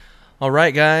All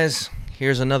right, guys.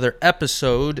 Here's another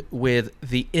episode with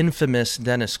the infamous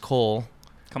Dennis Cole.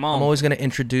 Come on. I'm always going to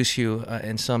introduce you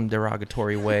in some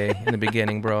derogatory way in the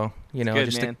beginning, bro. You know,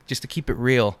 good, just to keep it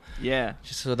real. Yeah.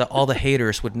 Just so that all the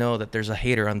haters would know that there's a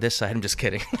hater on this side. I'm just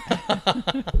kidding.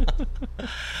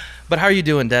 But how are you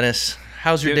doing, Dennis?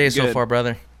 How's your day so far,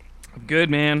 brother? Good,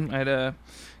 man. I had a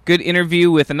good interview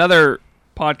with another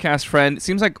podcast friend. It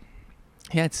seems like,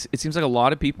 it seems like a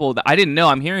lot of people that I didn't know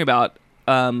I'm hearing about.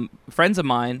 Friends of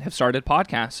mine have started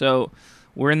podcasts, so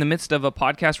we're in the midst of a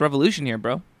podcast revolution here,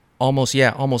 bro. Almost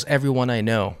everyone I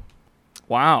know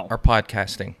are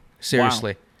podcasting.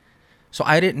 Seriously. Wow. So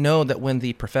I didn't know that when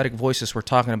the prophetic voices were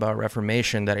talking about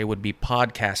Reformation that it would be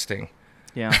podcasting.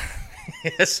 Yeah.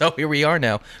 So here we are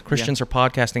now. Christians are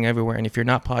podcasting everywhere, and if you're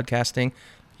not podcasting,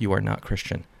 you are not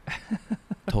Christian.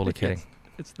 Totally kidding.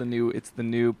 It's the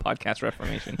new podcast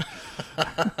Reformation.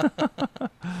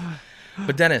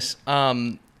 But Dennis,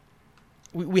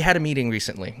 we had a meeting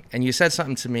recently, and you said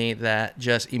something to me that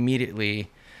just immediately,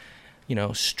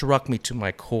 struck me to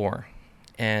my core.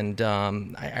 And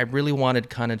I really wanted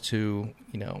kind of to,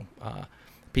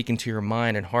 peek into your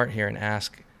mind and heart here and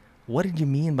ask, what did you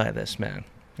mean by this, man?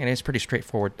 And it's a pretty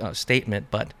straightforward statement,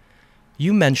 but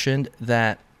you mentioned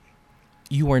that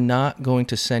you are not going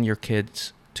to send your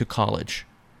kids to college.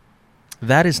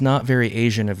 That is not very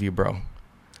Asian of you, bro.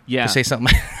 Yeah. To say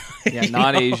something. Yeah,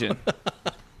 not Asian.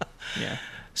 Yeah.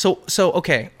 So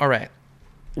okay, all right.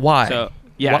 Why? So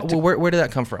yeah, where did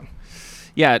that come from?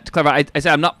 Yeah, to clarify, I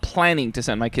said I'm not planning to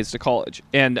send my kids to college,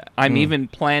 and I'm even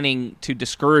planning to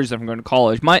discourage them from going to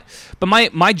college.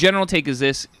 My general take is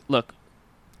this: look,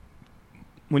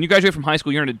 when you graduate from high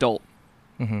school, you're an adult.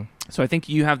 Mm-hmm. So I think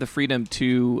you have the freedom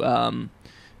to,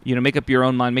 make up your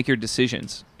own mind, make your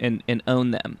decisions, and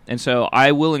own them. And so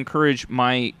I will encourage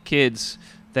my kids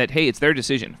that, hey, it's their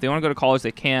decision. If they want to go to college,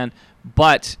 they can.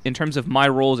 But in terms of my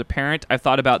role as a parent, I've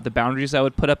thought about the boundaries I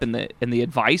would put up in the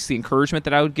advice, the encouragement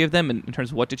that I would give them in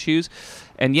terms of what to choose.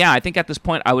 And yeah, I think at this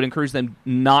point I would encourage them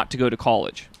not to go to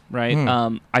college, right?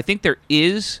 I think there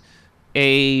is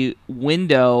a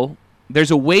window.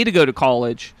 There's a way to go to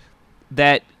college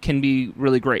that can be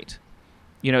really great.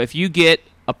 If you get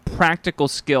a practical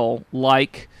skill,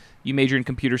 like you major in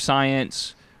computer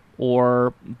science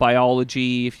or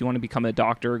biology, if you want to become a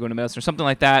doctor or go into medicine or something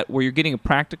like that, where you're getting a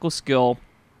practical skill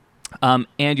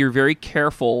and you're very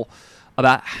careful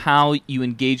about how you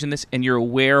engage in this and you're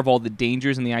aware of all the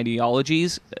dangers and the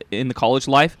ideologies in the college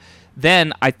life,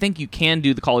 then I think you can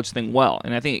do the college thing well,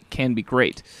 and I think it can be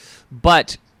great.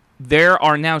 But there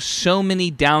are now so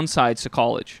many downsides to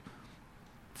college.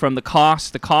 From the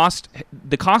cost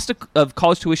of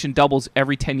college tuition doubles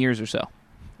every 10 years or so,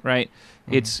 right?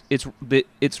 It's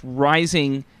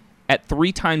rising at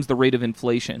 3 times the rate of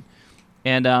inflation,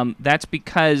 and that's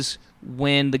because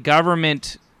when the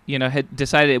government had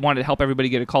decided it wanted to help everybody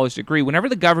get a college degree, whenever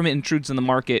the government intrudes in the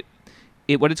market,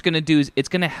 what it's going to do is it's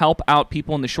going to help out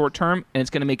people in the short term, and it's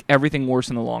going to make everything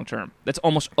worse in the long term. That's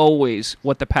almost always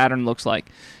what the pattern looks like,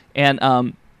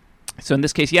 and so in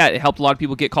this case, yeah, it helped a lot of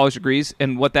people get college degrees,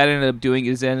 and what that ended up doing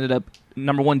is it ended up,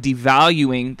 number one,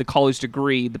 devaluing the college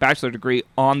degree, the bachelor degree,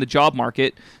 on the job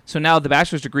market. So now the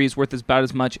bachelor's degree is worth about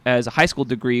as much as a high school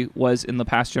degree was in the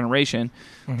past generation.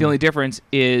 Mm-hmm. The only difference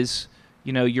is,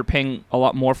 you're paying a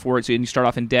lot more for it, so you start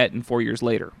off in debt and 4 years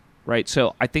later, right?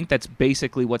 So I think that's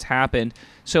basically what's happened.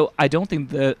 So I don't think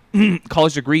the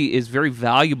college degree is very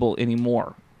valuable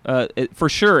anymore. For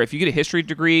sure, if you get a history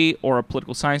degree or a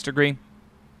political science degree,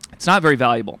 it's not very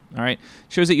valuable, all right?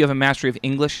 Shows that you have a mastery of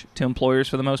English to employers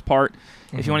for the most part.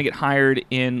 Mm-hmm. If you want to get hired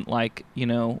in,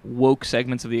 woke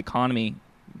segments of the economy,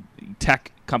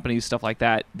 tech companies, stuff like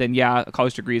that, then yeah, a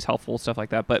college degree is helpful, stuff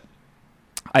like that. But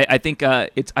I think I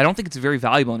don't think it's very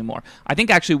valuable anymore. I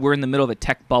think actually we're in the middle of a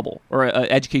tech bubble, or an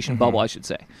education bubble, I should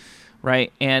say,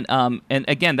 right? And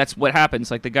again, that's what happens.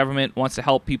 Like, the government wants to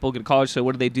help people get to college, so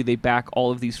what do? They back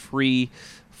all of these free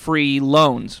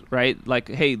loans, right? Like,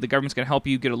 hey, the government's going to help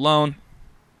you get a loan.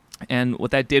 And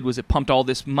what that did was it pumped all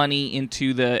this money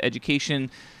into the education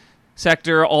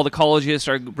sector. All the colleges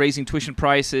started raising tuition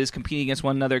prices, competing against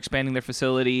one another, expanding their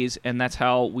facilities, and that's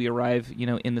how we arrive,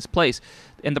 in this place.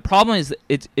 And the problem is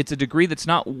that it's a degree that's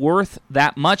not worth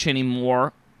that much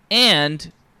anymore,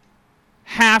 and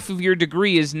half of your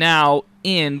degree is now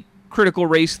in critical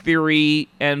race theory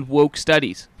and woke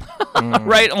studies,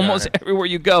 right? Almost everywhere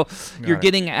you go, you're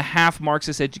getting a half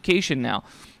Marxist education now.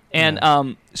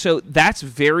 And so that's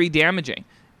very damaging.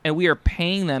 And we are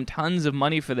paying them tons of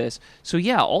money for this. So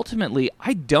yeah, ultimately,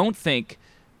 I don't think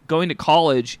going to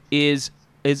college is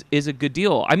a good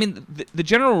deal. I mean, the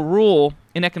general rule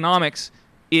in economics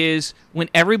is when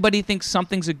everybody thinks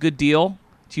something's a good deal,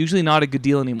 it's usually not a good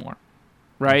deal anymore,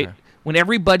 right? Okay. When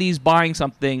everybody's buying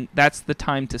something, that's the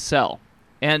time to sell.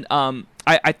 And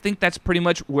I think that's pretty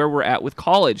much where we're at with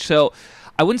college. So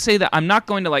I wouldn't say that I'm not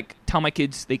going to like tell my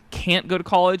kids they can't go to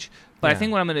college, but I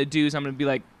think what I'm going to do is I'm going to be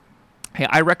like, hey,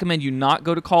 I recommend you not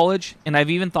go to college. And I've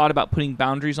even thought about putting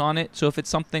boundaries on it. So if it's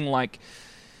something like,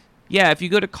 yeah, if you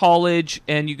go to college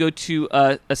and you go to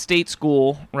a state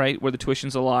school, right, where the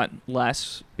tuition's a lot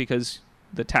less because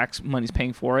the tax money's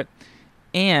paying for it,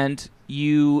 and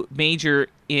you major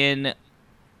in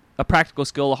a practical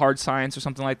skill, a hard science or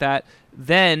something like that,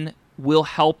 then we'll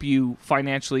help you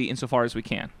financially insofar as we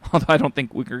can. Although I don't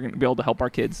think we're going to be able to help our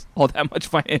kids all that much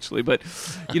financially, but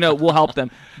we'll help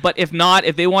them. But if not,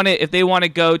 if they want to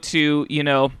go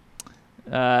to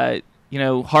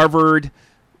Harvard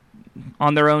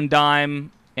on their own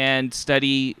dime and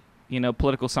study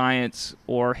political science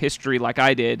or history like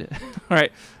I did,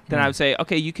 right? Then I would say,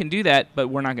 okay, you can do that, but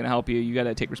we're not going to help you. You got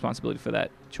to take responsibility for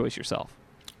that choice yourself.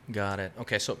 Got it.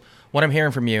 Okay, so what I'm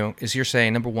hearing from you is you're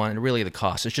saying, number one, really the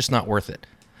cost. It's just not worth it.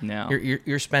 No.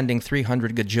 You're spending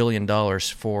 $300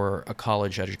 gajillion for a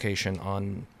college education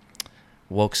on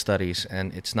woke studies,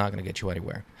 and it's not going to get you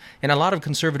anywhere. And a lot of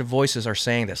conservative voices are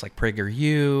saying this, like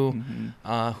PragerU,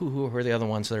 who are the other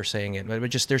ones that are saying it? But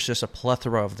there's just a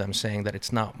plethora of them saying that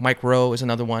it's not. Mike Rowe is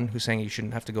another one who's saying you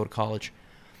shouldn't have to go to college.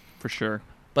 For sure.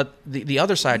 But the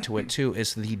other side to it, too,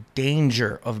 is the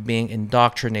danger of being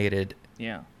indoctrinated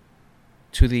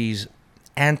to these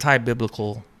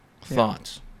anti-biblical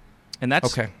thoughts. And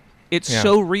that's okay. It's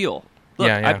so real. Look,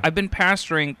 Yeah. I've been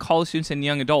pastoring college students and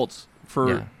young adults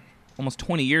for almost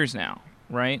 20 years now,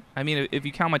 right? I mean, if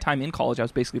you count my time in college, I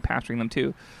was basically pastoring them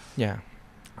too. Yeah.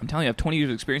 I'm telling you, I have 20 years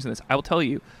of experience in this. I will tell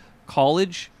you,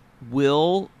 college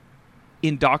will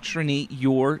indoctrinate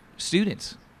your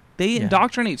students. They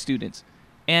indoctrinate students.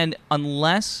 And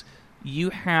unless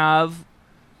you have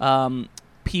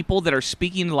people that are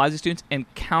speaking to the lives of students and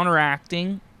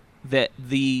counteracting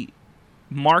the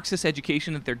Marxist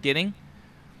education that they're getting,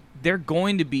 they're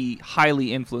going to be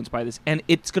highly influenced by this, and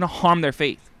it's going to harm their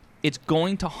faith. It's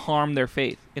going to harm their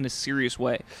faith in a serious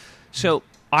way. So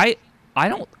I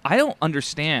don't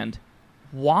understand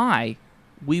why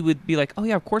we would be like, oh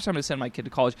yeah, of course I'm going to send my kid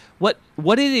to college. What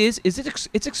it is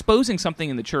it's exposing something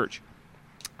in the church.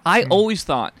 I always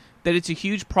thought that it's a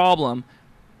huge problem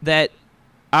that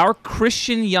our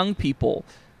Christian young people,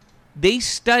 they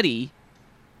study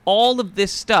all of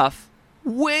this stuff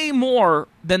way more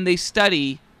than they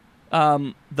study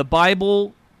the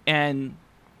Bible and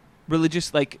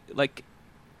religious, like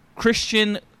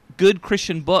good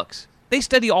Christian books. They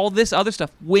study all this other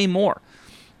stuff way more.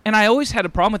 And I always had a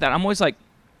problem with that. I'm always like,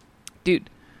 dude,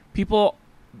 people,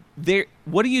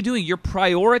 what are you doing? You're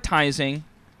prioritizing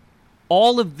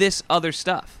all of this other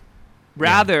stuff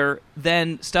rather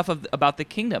than stuff about the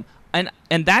kingdom. And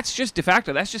that's just de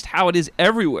facto. That's just how it is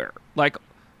everywhere. Like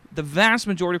the vast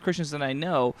majority of Christians that I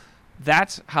know,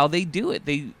 that's how they do it.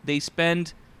 They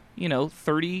spend,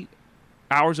 30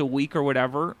 hours a week or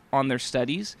whatever on their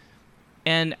studies.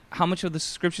 And how much of the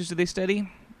scriptures do they study?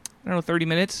 I don't know, 30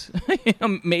 minutes.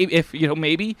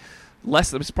 Maybe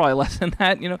less. It's probably less than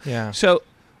that. Yeah. So,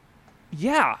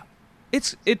 yeah.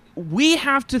 We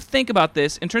have to think about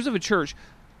this in terms of a church.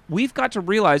 We've got to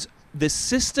realize the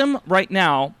system right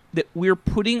now that we're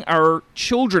putting our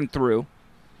children through,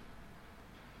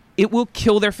 it will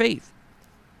kill their faith.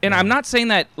 And I'm not saying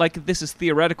that like this is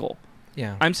theoretical.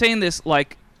 Yeah. I'm saying this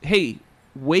like, hey,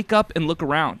 wake up and look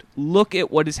around. Look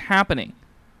at what is happening.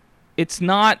 It's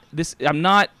not this. I'm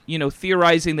not,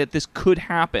 theorizing that this could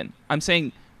happen. I'm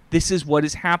saying this is what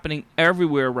is happening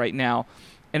everywhere right now.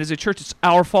 And as a church, it's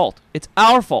our fault. It's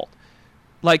our fault.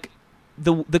 Like,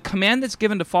 the command that's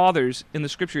given to fathers in the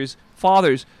scripture is,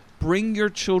 fathers, bring your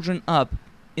children up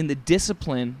in the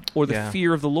discipline or the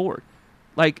fear of the Lord.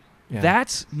 Like,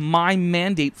 that's my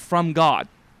mandate from God.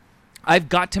 I've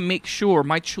got to make sure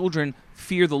my children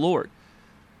fear the Lord.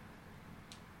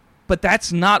 But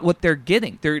that's not what they're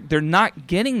getting. They're not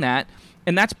getting that.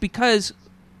 And that's because,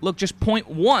 look, just point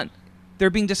one, they're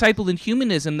being discipled in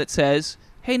humanism that says,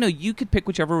 hey, no, you could pick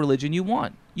whichever religion you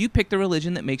want. You pick the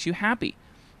religion that makes you happy.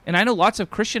 And I know lots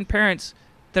of Christian parents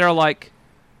that are like,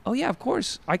 oh, yeah, of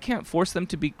course, I can't force them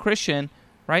to be Christian,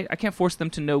 right? I can't force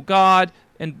them to know God,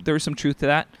 and there's some truth to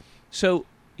that. So,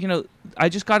 I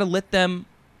just got to let them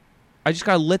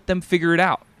figure it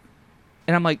out.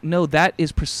 And I'm like, no, that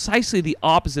is precisely the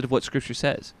opposite of what Scripture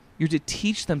says. You're to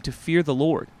teach them to fear the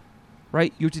Lord,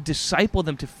 right? You're to disciple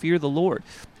them to fear the Lord.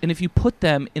 And if you put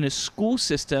them in a school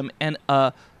system and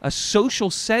a social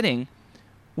setting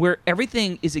where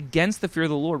everything is against the fear of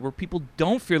the Lord, where people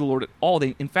don't fear the Lord at all.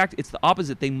 In fact, it's the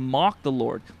opposite. They mock the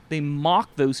Lord. They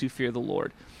mock those who fear the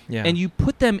Lord. Yeah. And you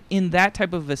put them in that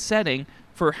type of a setting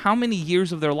for how many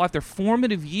years of their life? Their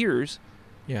formative years.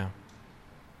 Yeah.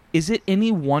 Is it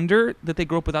any wonder that they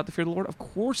grow up without the fear of the Lord? Of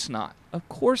course not. Of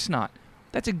course not.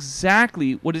 That's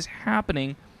exactly what is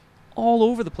happening all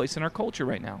over the place in our culture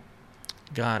right now.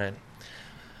 Got it.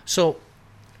 So,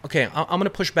 okay, I'm going to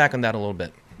push back on that a little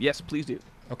bit. Yes, please do.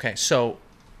 Okay, so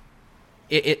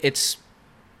it's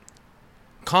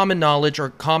common knowledge or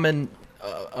common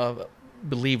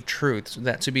believed truth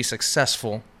that to be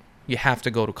successful, you have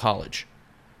to go to college,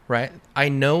 right? I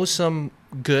know some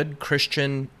good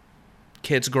Christian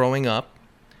kids growing up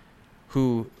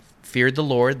who feared the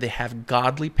Lord. They have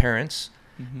godly parents.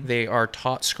 Mm-hmm. They are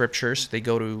taught scriptures. They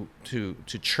go to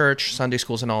church, Sunday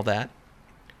schools, and all that.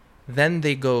 Then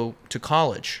they go to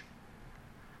college,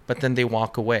 but then they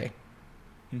walk away.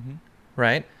 Mm-hmm.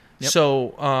 Right? Yep.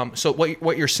 So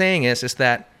what you're saying is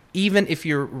that even if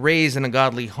you're raised in a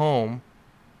godly home,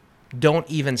 don't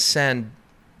even send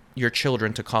your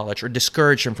children to college or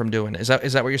discourage them from doing it. Is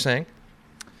that what you're saying?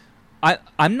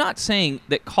 I'm not saying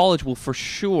that college will for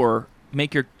sure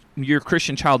make your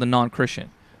Christian child a non-Christian.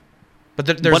 But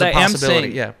there's a possibility,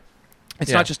 yeah.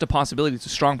 It's not just a possibility, it's a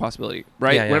strong possibility,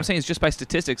 right? Yeah, yeah. What I'm saying is just by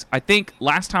statistics, I think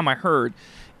last time I heard,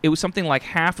 it was something like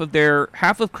half of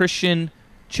children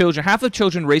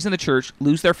raised in the church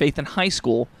lose their faith in high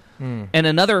school, and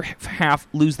another half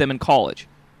lose them in college.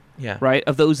 Yeah. Right?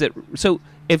 So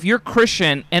if you're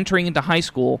Christian entering into high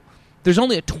school, there's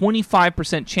only a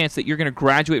 25% chance that you're going to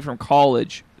graduate from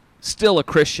college still a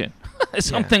Christian.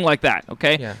 Something like that,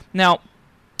 okay? Yeah. Now,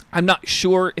 I'm not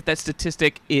sure if that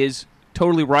statistic is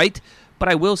totally right, but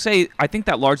I will say I think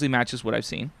that largely matches what I've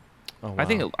seen. Oh, wow. I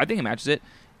think it matches it.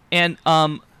 And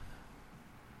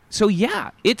so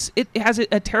yeah, it has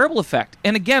a terrible effect.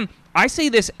 And again, I say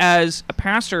this as a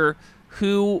pastor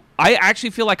who I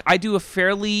actually feel like I do a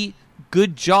fairly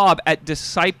good job at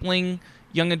discipling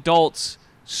young adults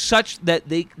such that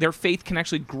their faith can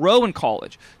actually grow in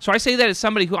college. So I say that as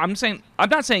somebody who I'm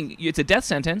not saying it's a death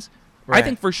sentence. Right. I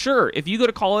think for sure if you go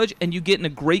to college and you get in a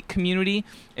great community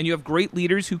and you have great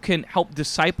leaders who can help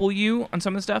disciple you on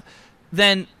some of the stuff,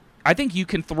 then I think you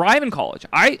can thrive in college.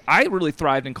 I really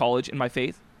thrived in college in my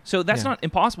faith. So that's not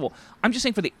impossible. I'm just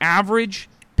saying for the average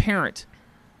parent,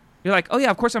 you're like, oh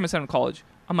yeah, of course I'm going to send him to college.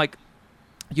 I'm like,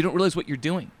 you don't realize what you're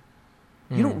doing.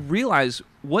 You don't realize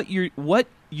what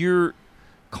you're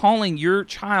calling your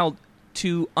child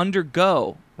to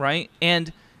undergo, right?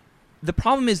 And the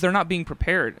problem is they're not being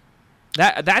prepared.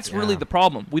 That's really the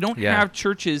problem. We don't have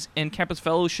churches and campus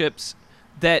fellowships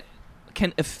that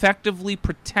can effectively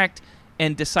protect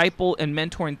and disciple and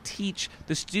mentor and teach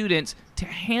the students to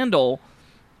handle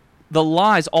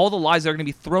all the lies that are going to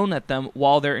be thrown at them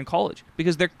while they're in college.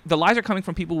 Because the lies are coming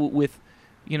from people with,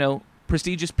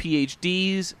 prestigious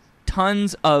PhDs,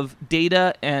 tons of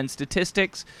data and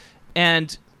statistics,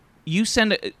 and you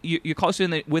send your college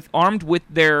student armed with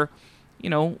their,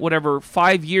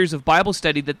 5 years of Bible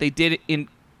study that they did in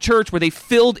church where they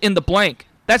filled in the blank.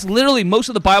 That's literally most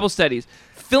of the Bible studies.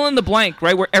 Fill in the blank,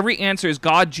 right, where every answer is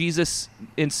God, Jesus,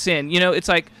 and sin. It's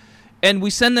like, and we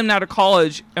send them now to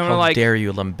college, and we're like... How dare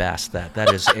you lambast that?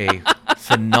 That is a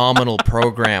phenomenal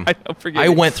program. I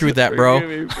went through that,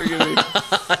 bro. Forgive me.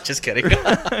 Just kidding.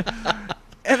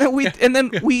 And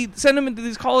then we send them into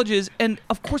these colleges, and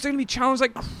of course they're going to be challenged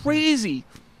like crazy.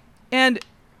 And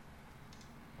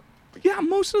yeah,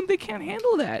 most of them, they can't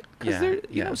handle that.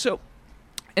 So,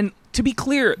 and to be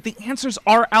clear, the answers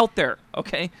are out there,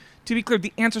 okay? To be clear,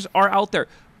 the answers are out there.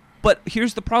 But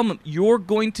here's the problem. You're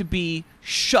going to be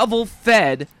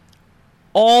shovel-fed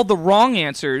all the wrong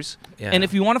answers, and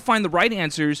if you want to find the right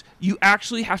answers, you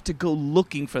actually have to go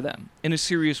looking for them in a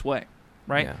serious way,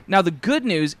 right? Yeah. Now, the good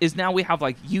news is now we have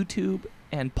like YouTube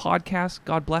and podcasts,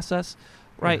 God bless us,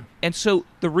 right? Yeah. And so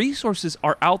the resources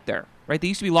are out there, right? They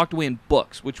used to be locked away in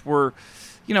books, which were,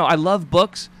 I love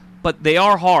books, but they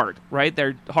are hard, right?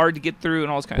 They're hard to get through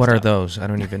and all this kind of stuff. What are those? I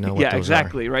don't even know what those are. Yeah,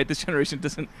 exactly, right? This generation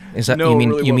doesn't Is that, know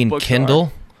you mean Kindle?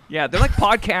 Are. Yeah, they're like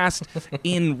podcasts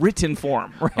in written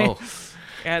form, right? Oh,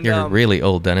 and, you're really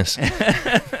old, Dennis.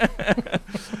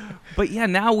 But yeah,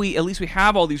 now we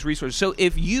have all these resources. So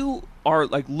if you are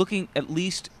like looking, at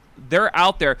least they're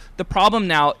out there. The problem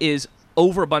now is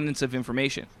overabundance of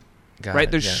information, right?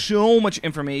 There's so much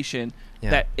information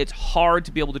that it's hard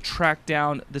to be able to track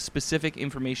down the specific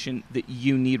information that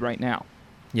you need right now.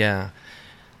 Yeah.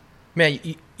 Man,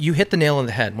 you hit the nail on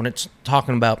the head when it's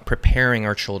talking about preparing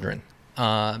our children.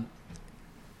 Because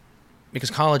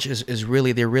college is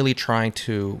really, they're really trying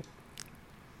to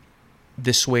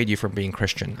dissuade you from being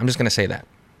Christian. I'm just going to say that.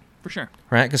 For sure.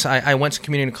 Right? Because I went to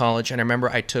community college, and I remember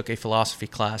I took a philosophy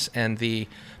class, and the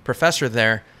professor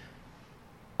there,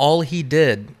 all he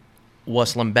did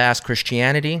was lambast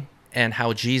Christianity and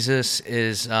how Jesus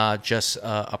is just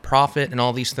a prophet and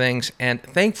all these things. And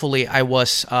thankfully, I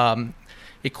was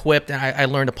equipped, and I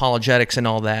learned apologetics and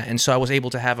all that. And so I was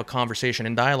able to have a conversation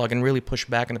and dialogue and really push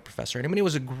back on the professor. And I mean, it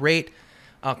was a great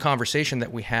conversation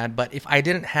that we had. But if I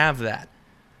didn't have that,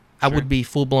 I would be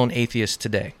full-blown atheist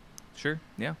today. Sure,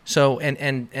 yeah. So,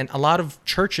 and a lot of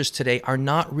churches today are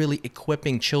not really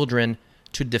equipping children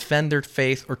to defend their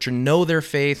faith or to know their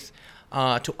faith,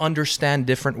 to understand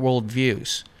different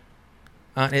worldviews.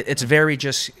 It's very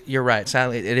just, you're right,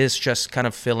 sadly, it is just kind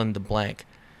of fill in the blank.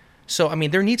 So, I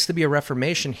mean, there needs to be a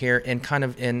reformation here in kind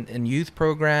of in youth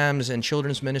programs and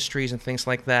children's ministries and things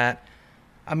like that.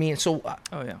 I mean, so...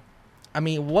 Oh, yeah. I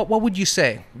mean, what would you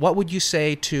say? What would you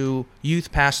say to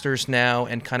youth pastors now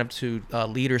and kind of to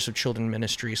leaders of children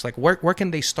ministries? Like, where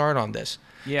can they start on this?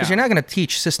 Yeah. Because you're not going to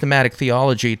teach systematic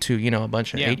theology to, a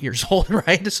bunch of 8 years old,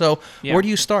 right? So where do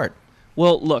you start?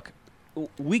 Well, look,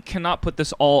 we cannot put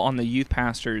this all on the youth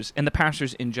pastors and the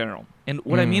pastors in general. And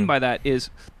what I mean by that is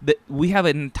that we have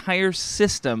an entire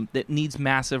system that needs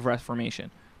massive reformation,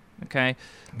 okay?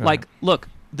 Like, look,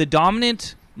 the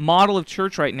dominant model of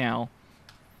church right now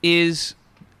is,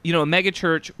 a mega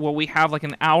church where we have like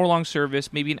an hour-long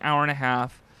service, maybe an hour and a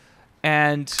half,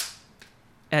 and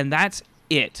that's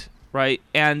it, right?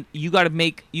 And you got to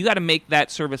make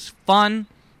that service fun.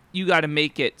 You got to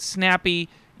make it snappy.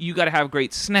 You got to have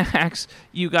great snacks.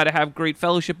 You got to have great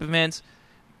fellowship events.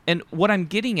 And what I'm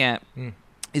getting at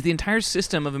is the entire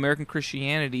system of American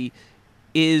Christianity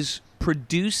is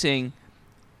producing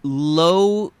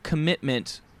low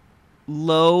commitment,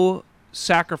 low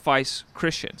sacrifice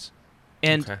Christians.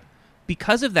 And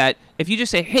because of that, if you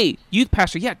just say, hey, youth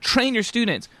pastor, train your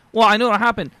students. Well, I know what'll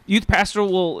happen. Youth pastor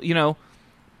will,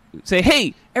 say,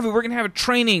 hey, we're going to have a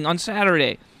training on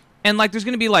Saturday. And there's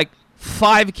going to be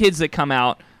 5 kids that come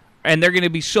out, and they're going to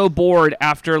be so bored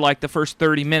after the first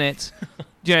 30 minutes. Do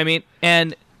you know what I mean?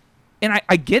 And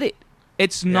I get it.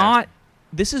 It's not,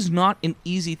 this is not an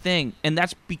easy thing. And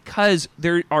that's because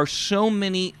there are so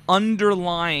many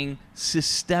underlying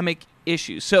systemic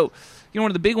issues. So, one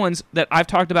of the big ones that I've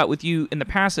talked about with you in the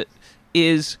past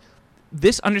is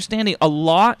this understanding. A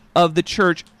lot of the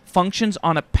church functions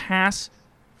on a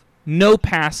no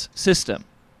pass system.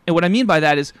 And what I mean by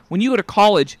that is when you go to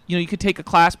college, you could take a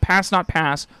class, pass, not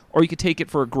pass, or you could take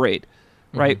it for a grade,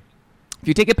 right? If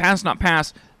you take it pass, not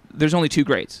pass, there's only 2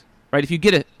 grades, right? If you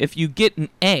get an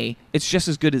A, it's just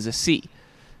as good as a C.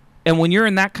 And when you're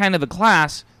in that kind of a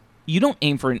class, you don't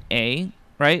aim for an A,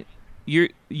 right? You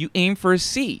aim for a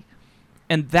C.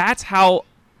 And that's how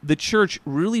the church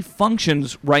really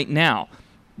functions right now.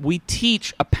 We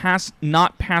teach a pass,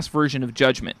 not pass version of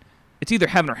judgment. It's either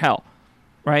heaven or hell,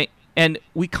 right? And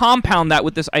we compound that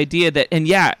with this idea that,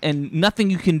 and nothing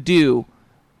you can do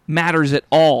matters at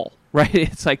all, right?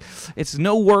 It's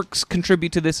no works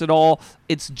contribute to this at all.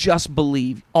 It's just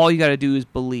believe. All you got to do is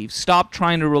believe. Stop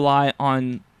trying to rely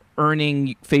on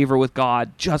earning favor with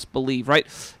God. Just believe, right?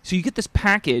 So you get this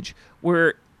package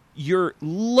where you're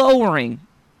lowering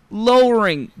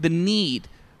the need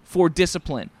for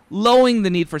discipline, lowering the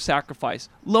need for sacrifice,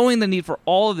 lowering the need for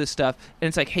all of this stuff. And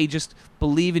it's hey, just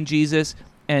believe in Jesus,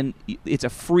 and it's a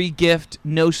free gift,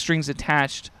 no strings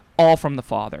attached, all from the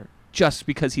Father, just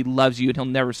because he loves you and he'll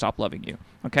never stop loving you,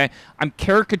 okay? I'm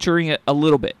caricaturing it a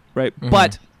little bit, right?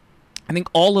 But I think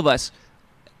all of us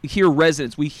hear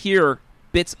resonance. We hear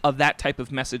bits of that type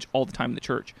of message all the time in the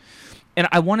church. And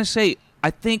I want to say, I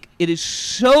think it is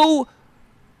so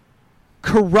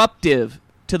corruptive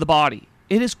to the body.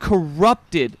 It has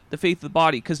corrupted the faith of the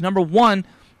body because, number one,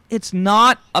 it's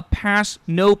not a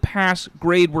no pass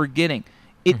grade we're getting.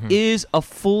 It is a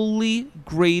fully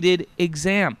graded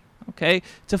exam, okay?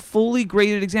 It's a fully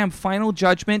graded exam. Final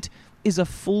judgment is a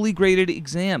fully graded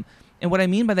exam. And what I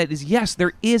mean by that is, yes,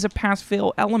 there is a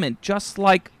pass-fail element, just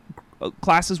like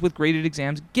classes with graded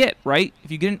exams get, right?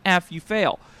 If you get an F, you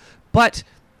fail. But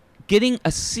getting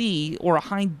a C or a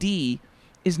high D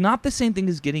is not the same thing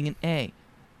as getting an A.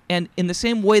 And in the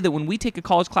same way that when we take a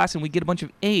college class and we get a bunch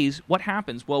of A's, what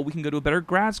happens? Well, we can go to a better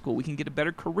grad school. We can get a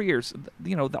better careers,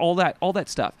 all that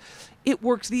stuff. It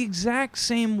works the exact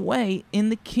same way in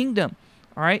the kingdom,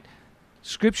 all right?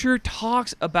 Scripture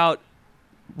talks about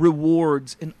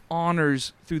rewards and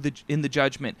honors in the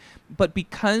judgment. But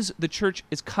because the church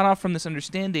is cut off from this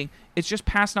understanding, it's just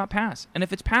pass, not pass. And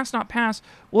if it's pass, not pass,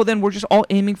 well, then we're just all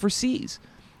aiming for C's.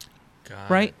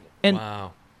 Right? And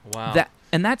wow.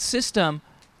 That system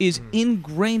is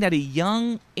ingrained at a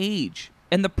young age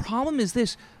And the problem is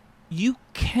this: you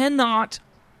cannot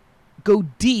go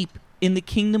deep in the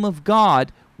kingdom of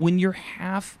God when you're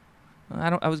half.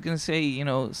 I was going to say,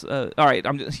 all right,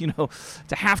 I'm just,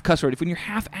 it's a half cuss word. When you're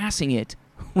half-assing it,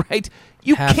 right?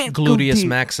 You half can't gluteus go deep.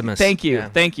 maximus. Thank you. Yeah.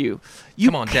 Thank you.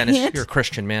 Come on, Dennis. You're a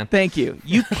Christian, man. Thank you.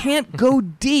 You can't go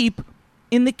deep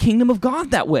in the kingdom of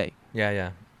God that way.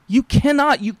 Yeah. You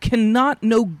cannot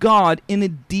know God in a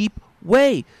deep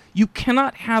way. You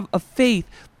cannot have a faith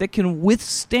that can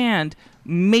withstand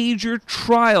major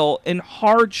trial and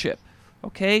hardship.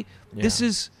 Okay? Yeah.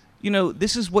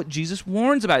 This is what Jesus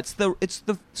warns about. It's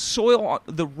the soil,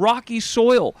 the rocky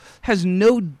soil has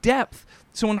no depth.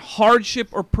 So when hardship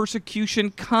or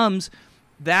persecution comes,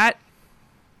 that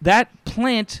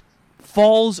plant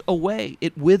falls away.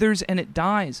 It withers and it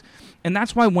dies. And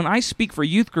that's why when I speak for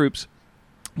youth groups,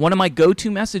 one of my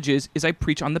go-to messages is I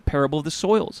preach on the parable of the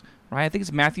soils, right? I think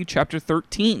it's Matthew chapter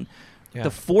 13. Yeah.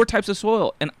 The 4 types of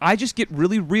soil. And I just get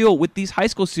really real with these high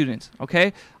school students,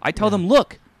 okay? I tell them,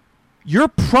 look, you're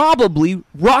probably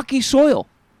rocky soil,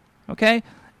 okay?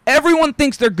 Everyone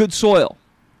thinks they're good soil.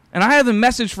 And I have a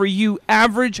message for you,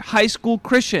 average high school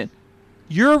Christian.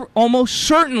 You're almost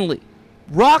certainly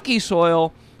rocky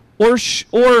soil or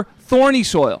thorny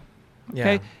soil,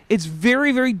 okay? Yeah. It's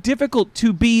very, very difficult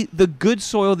to be the good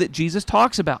soil that Jesus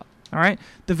talks about, all right?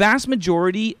 The vast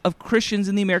majority of Christians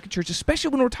in the American church, especially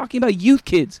when we're talking about youth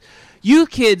kids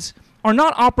are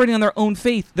not operating on their own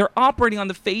faith. They're operating on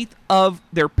the faith of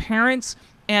their parents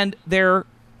and their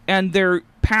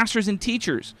pastors and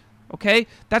teachers. Okay?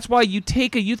 That's why you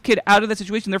take a youth kid out of that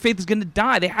situation, their faith is going to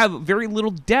die. They have very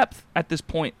little depth at this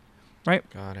point, right?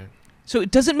 Got it. So it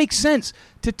doesn't make sense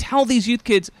to tell these youth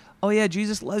kids, "Oh yeah,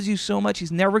 Jesus loves you so much.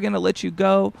 He's never going to let you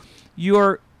go.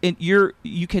 You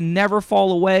can never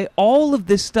fall away." All of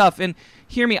this stuff. And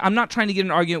hear me, I'm not trying to get in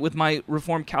an argument with my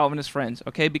Reformed Calvinist friends,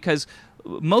 okay? Because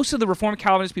most of the Reformed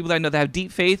Calvinist people that I know that have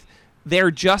deep faith,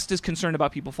 they're just as concerned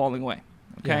about people falling away,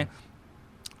 okay? Yeah.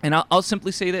 And I'll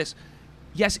simply say this.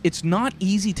 Yes, it's not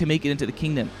easy to make it into the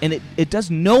kingdom, and it does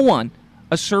no one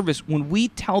a service when we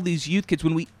tell these youth kids,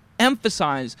 when we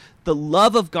emphasize the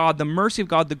love of God, the mercy of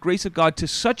God, the grace of God to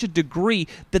such a degree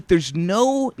that there's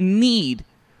no need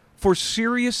for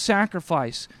serious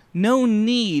sacrifice, no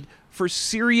need for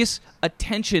serious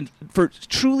attention, for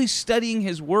truly studying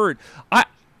His Word.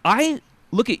 I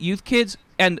look at youth kids,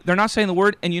 and they're not saying the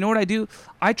Word, and you know what I do?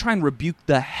 I try and rebuke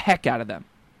the heck out of them,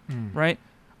 right?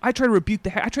 I try to rebuke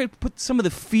I try to put some of the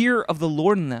fear of the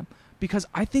Lord in them, because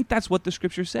I think that's what the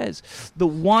Scripture says. The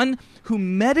one who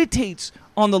meditates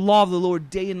on the law of the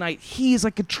Lord day and night, he is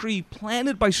like a tree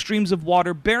planted by streams of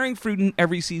water, bearing fruit in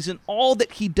every season. All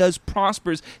that he does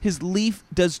prospers. His leaf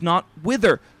does not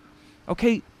wither.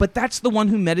 Okay, but that's the one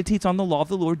who meditates on the law of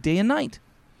the Lord day and night.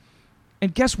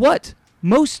 And guess what?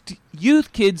 Most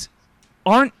youth kids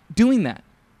aren't doing that.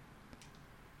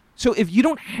 So if you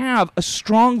don't have a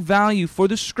strong value for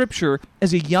the Scripture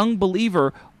as a young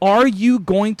believer, are you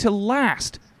going to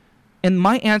last? And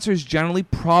my answer is generally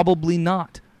probably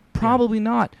not. Probably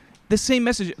not. The same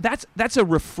message. That's a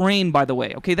refrain, by the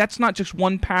way. Okay, that's not just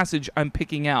one passage I'm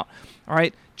picking out. All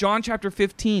right, John chapter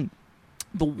 15.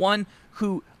 The one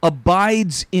who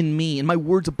abides in me, and my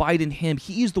words abide in him,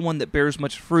 he is the one that bears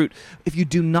much fruit. If you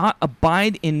do not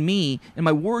abide in me, and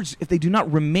my words, if they do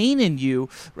not remain in you,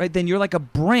 right, then you're like a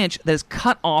branch that is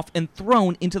cut off and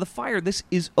thrown into the fire. This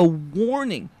is a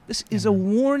warning. This is a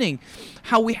warning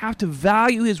how we have to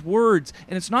value his words.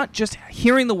 And it's not just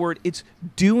hearing the word, it's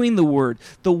doing the word.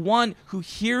 The one who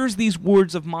hears these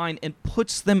words of mine and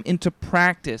puts them into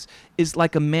practice is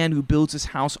like a man who builds his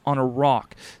house on a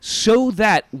rock, so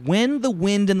that when the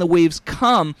wind and the waves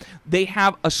come, they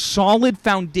have a solid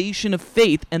foundation of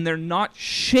faith and they're not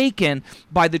shaken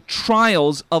by the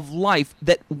trials of life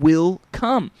that will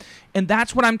come. And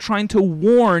that's what I'm trying to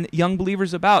warn young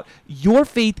believers about. Your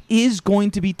faith is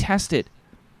going to be tested.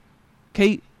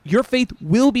 Okay? Your faith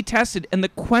will be tested. And the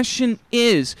question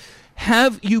is,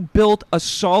 have you built a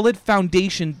solid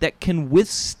foundation that can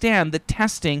withstand the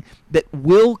testing that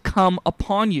will come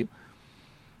upon you?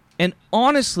 And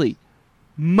honestly,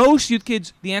 most youth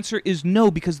kids, the answer is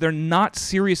no, because they're not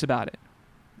serious about it.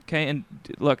 Okay? And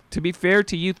look, to be fair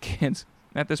to youth kids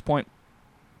at this point,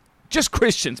 just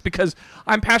Christians, because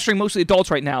I'm pastoring mostly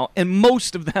adults right now, and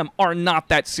most of them are not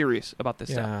that serious about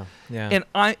this stuff. Yeah.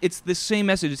 And it's the same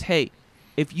message as, hey,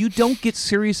 if you don't get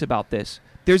serious about this,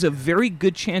 there's a very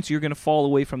good chance you're going to fall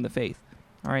away from the faith.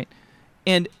 All right?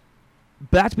 And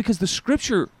that's because the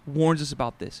Scripture warns us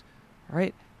about this. All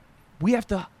right? We have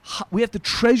to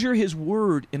treasure his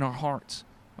word in our hearts.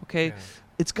 Okay? Yeah.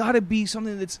 It's got to be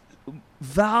something that's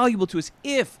valuable to us.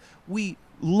 If we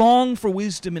long for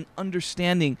wisdom and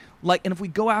understanding, and if we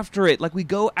go after it, like we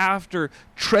go after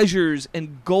treasures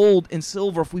and gold and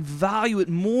silver, if we value it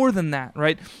more than that,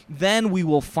 right, then we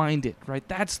will find it, right?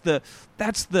 That's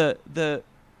the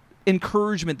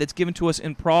encouragement that's given to us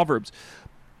in Proverbs.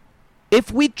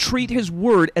 If we treat his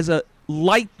word as a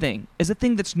light thing, as a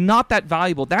thing that's not that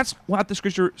valuable, that's what the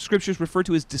scriptures refer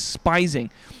to as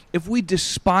despising. If we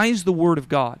despise the word of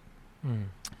God,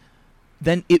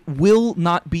 then it will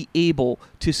not be able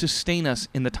to sustain us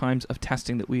in the times of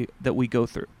testing that we go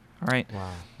through. All right.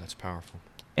 Wow, that's powerful.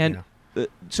 And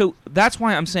so that's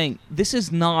why I'm saying this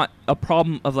is not a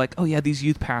problem of like, oh yeah, these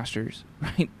youth pastors,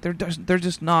 right? They're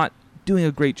just not doing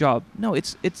a great job. No,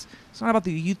 it's not about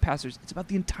the youth pastors. It's about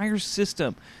the entire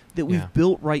system that we've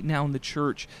built right now in the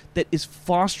church that is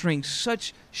fostering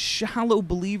such shallow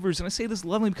believers. And I say this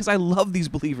lovingly because I love these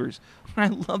believers. I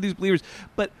love these believers,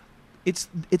 but it's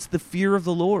the fear of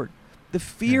the Lord. The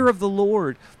fear of the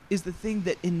Lord is the thing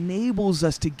that enables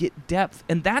us to get depth.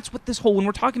 And that's what when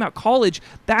we're talking about college,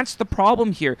 that's the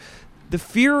problem here. The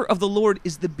fear of the Lord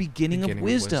is the beginning of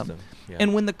wisdom. Yeah.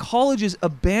 And when the colleges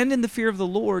abandon the fear of the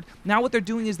Lord, now what they're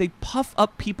doing is they puff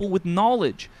up people with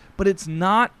knowledge, but it's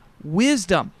not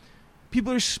wisdom.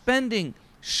 People are spending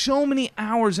so many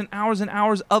hours and hours and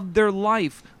hours of their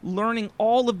life learning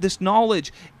all of this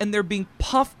knowledge, and they're being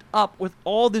puffed up with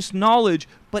all this knowledge,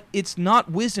 but it's not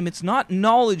wisdom. It's not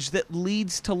knowledge that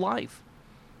leads to life.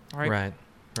 All right?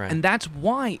 Right. And that's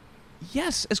why,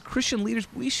 yes, as Christian leaders,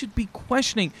 we should be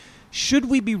questioning, should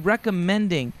we be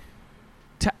recommending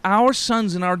to our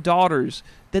sons and our daughters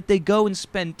that they go and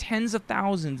spend tens of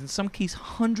thousands, in some cases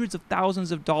hundreds of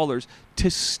thousands of dollars, to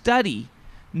study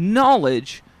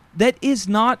knowledge that is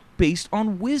not based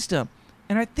on wisdom?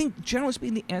 And I think, generally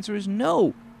speaking, the answer is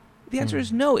no. The answer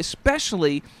is no,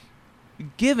 especially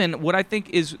given what I think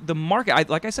is the market.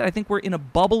 Like I said, I think we're in a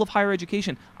bubble of higher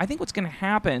education. I think what's going to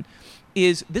happen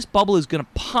is this bubble is going to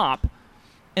pop,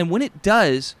 and when it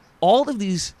does, all of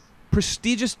these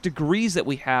prestigious degrees that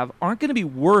we have aren't going to be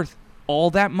worth all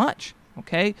that much,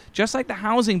 okay? Just like the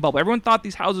housing bubble. Everyone thought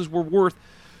these houses were worth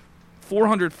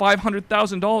 $400,000,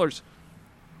 $500,000,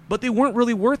 but they weren't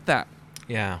really worth that.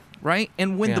 Yeah. Right?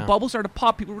 And when the bubble started to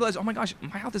pop, people realized, oh my gosh,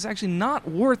 my house is actually not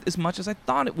worth as much as I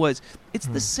thought it was. It's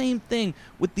the same thing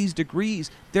with these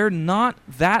degrees. They're not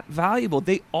that valuable.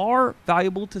 They are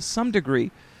valuable to some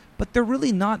degree, but they're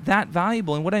really not that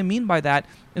valuable. And what I mean by that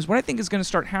is what I think is going to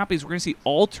start happening is we're going to see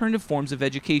alternative forms of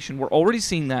education. We're already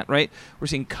seeing that, right? We're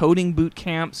seeing coding boot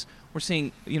camps. We're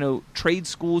seeing, trade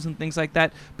schools and things like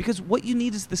that, because what you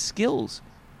need is the skills,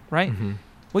 right? Mm-hmm.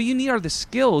 What you need are the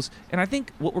skills, and I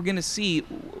think what we're going to see,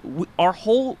 our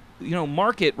whole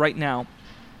market right now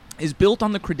is built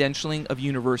on the credentialing of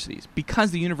universities,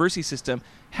 because the university system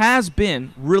has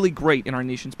been really great in our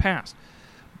nation's past.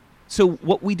 So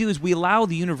what we do is we allow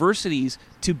the universities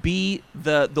to be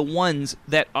the ones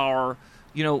that are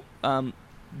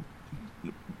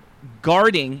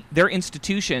guarding their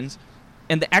institutions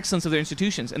and the excellence of their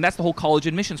institutions. And that's the whole college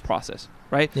admissions process,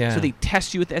 right? Yeah. So they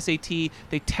test you with the SAT,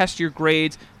 they test your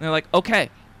grades, and they're like, okay,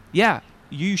 yeah,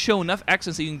 you show enough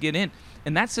excellence that you can get in.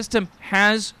 And that system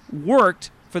has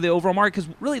worked for the overall market,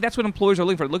 because really that's what employers are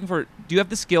looking for. They're looking for, do you have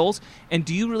the skills, and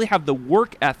do you really have the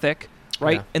work ethic,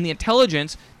 right, and the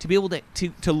intelligence to be able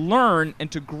to learn and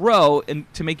to grow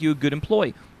and to make you a good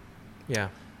employee? Yeah.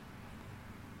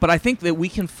 But I think that we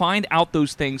can find out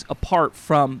those things apart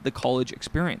from the college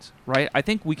experience, right? I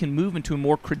think we can move into a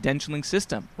more credentialing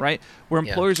system, right, where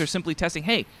employers are simply testing,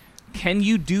 hey, can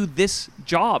you do this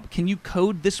job? Can you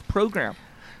code this program,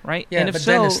 right? Yeah, and if but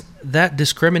so, Dennis, that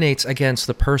discriminates against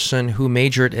the person who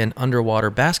majored in underwater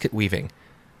basket weaving.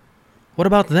 What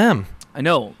about them? I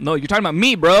know. No, you're talking about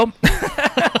me, bro.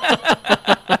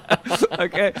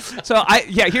 Okay. So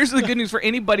here's the good news for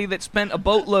anybody that spent a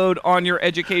boatload on your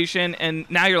education, and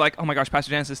now you're like, oh my gosh, Pastor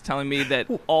Dennis is telling me that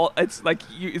it's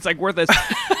like worthless.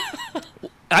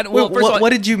 What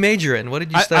did you major in? What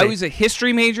did you study? I was a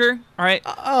history major. All right.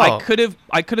 Oh.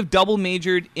 I could have double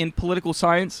majored in political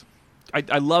science.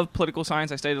 I love political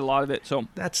science. I studied a lot of it. So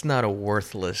that's not a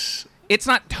worthless. It's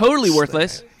not totally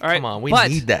worthless. All right. Come on, we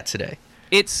need that today.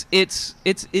 It's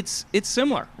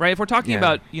similar, right? If we're talking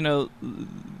about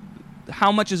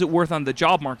how much is it worth on the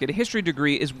job market, a history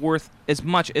degree is worth as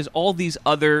much as all these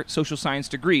other social science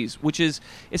degrees, which is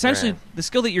essentially the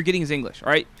skill that you're getting is English. All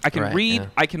right, I can read,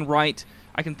 I can write,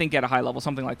 I can think at a high level,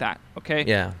 something like that. Okay.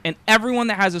 Yeah. And everyone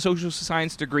that has a social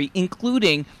science degree,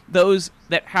 including those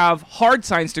that have hard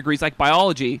science degrees like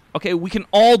biology, okay, we can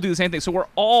all do the same thing. So we're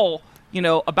all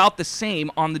about the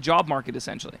same on the job market,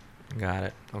 essentially. Got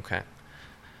it. Okay.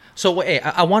 So, hey,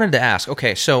 I wanted to ask,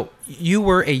 okay, so you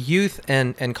were a youth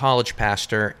and college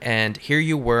pastor, and here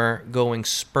you were going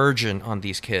Spurgeon on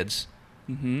these kids,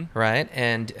 right?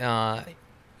 And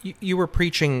you were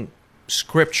preaching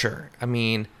scripture. I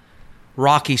mean,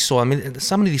 rocky soil. I mean,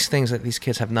 some of these things that these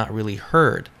kids have not really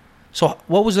heard. So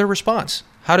what was their response?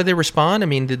 How did they respond? I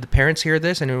mean, did the parents hear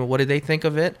this, and what did they think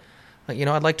of it?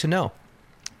 I'd like to know.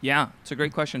 Yeah, it's a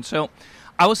great question. So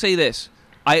I will say this.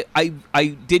 I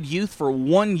did youth for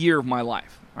 1 year of my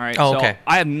life. All right. Oh, okay. So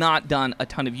I have not done a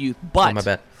ton of youth, but my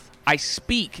bad. I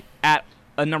speak at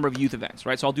a number of youth events,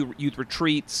 right? So I'll do youth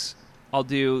retreats, I'll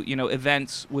do,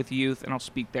 events with youth, and I'll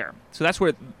speak there. So that's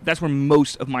where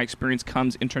most of my experience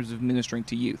comes in terms of ministering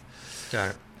to youth.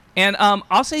 Got it. And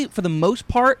I'll say for the most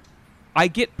part, I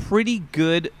get pretty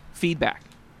good feedback.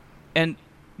 And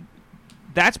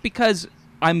that's because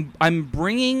I'm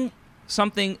bringing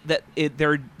something that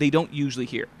they don't usually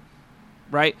hear,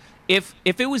 right? If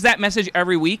it was that message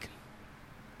every week,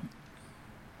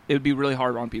 it would be really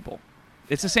hard on people.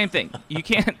 It's the same thing. You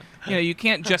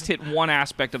can't just hit one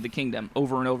aspect of the kingdom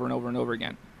over and over and over and over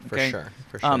again. Okay?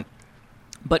 For sure.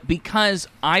 But because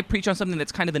I preach on something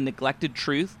that's kind of a neglected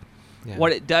truth,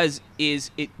 what it does is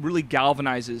it really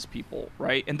galvanizes people,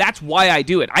 right? And that's why I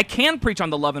do it. I can preach on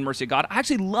the love and mercy of God. I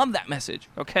actually love that message,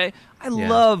 okay? I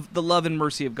love the love and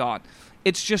mercy of God.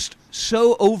 It's just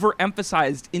so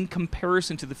overemphasized in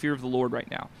comparison to the fear of the Lord right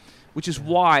now, which is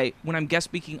why when I'm guest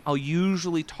speaking, I'll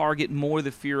usually target more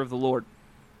the fear of the Lord.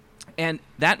 And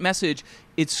that message,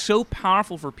 it's so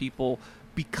powerful for people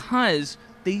because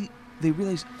they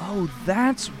realize, oh,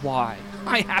 that's why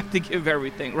I have to give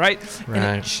everything, right?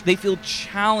 And they feel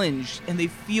challenged, and they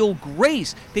feel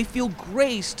grace. They feel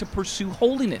grace to pursue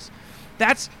holiness.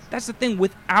 That's the thing.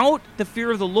 Without the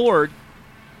fear of the Lord,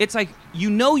 it's like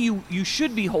you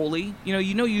should be holy.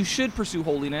 You should pursue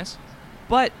holiness,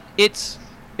 but it's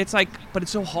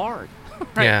so hard.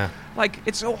 Right? Yeah. Like,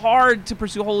 it's so hard to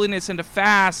pursue holiness and to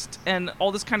fast and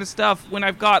all this kind of stuff when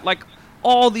I've got like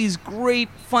all these great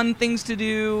fun things to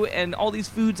do and all these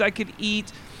foods I could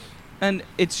eat. And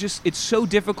it's so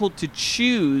difficult to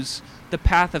choose the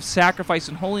path of sacrifice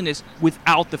and holiness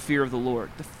without the fear of the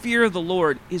Lord. The fear of the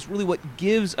Lord is really what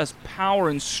gives us power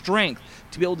and strength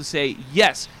to be able to say,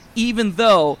 yes, even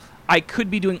though I could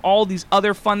be doing all these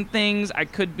other fun things, I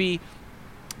could be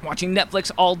watching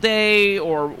Netflix all day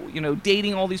or,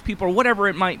 dating all these people or whatever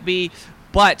it might be,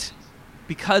 but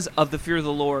because of the fear of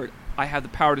the Lord, I have the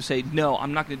power to say, no,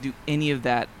 I'm not going to do any of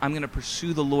that. I'm going to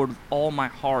pursue the Lord with all my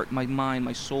heart, my mind,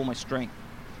 my soul, my strength.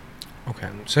 Okay.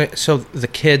 So the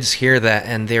kids hear that,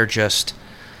 and they're just,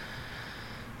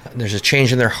 there's a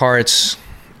change in their hearts,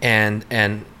 and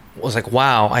was like,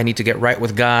 wow, I need to get right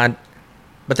with God.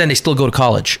 But then they still go to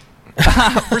college.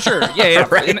 For sure. Yeah.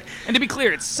 Right. And to be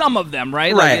clear, it's some of them,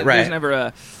 right? Right. There's never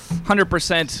a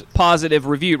 100% positive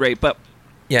review rate, but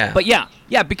yeah.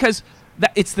 Because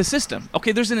it's the system.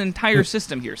 Okay, there's an entire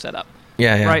system here set up.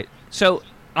 Yeah. Right. So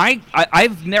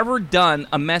I've never done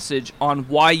a message on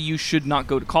why you should not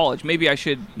go to college. Maybe I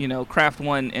should, craft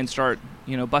one and start,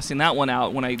 busting that one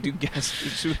out when I do guest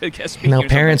speaking. No,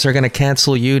 parents are going to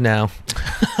cancel you now.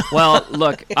 Well,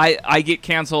 look, I get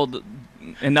canceled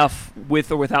enough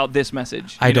with or without this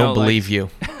message. I don't believe you.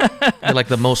 You're like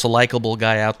the most likable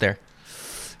guy out there.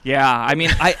 Yeah, I mean,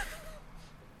 I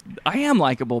am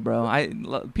likable,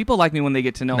 bro. People like me when they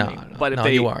get to know me. But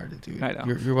if you are, dude. I know.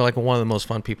 You're like one of the most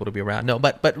fun people to be around. No,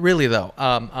 but really though,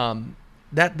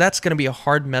 that's going to be a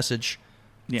hard message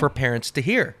for parents to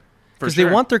hear, because they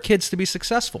want their kids to be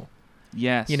successful.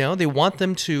 Yes. They want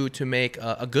them to make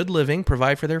a good living,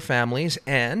 provide for their families,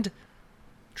 and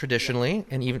traditionally,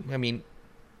 and even, I mean,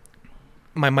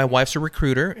 my wife's a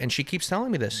recruiter, and she keeps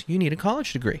telling me this: you need a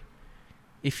college degree.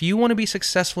 If you want to be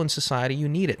successful in society, you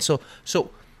need it. So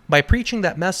by preaching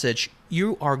that message,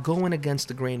 you are going against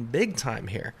the grain big time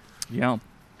here. Yeah.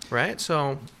 Right?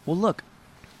 So, well, look,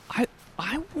 I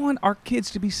want our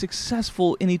kids to be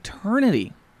successful in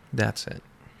eternity. That's it.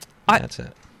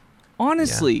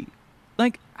 Honestly,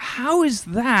 like, how is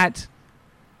that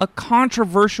a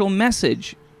controversial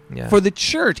message for the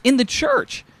church, in the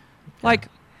church? Yeah. Like,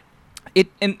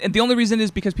 and the only reason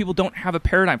is because people don't have a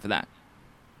paradigm for that.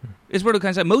 Is what it kind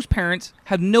of said. Most parents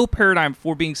have no paradigm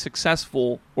for being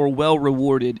successful or well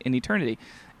rewarded in eternity.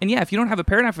 And yeah, if you don't have a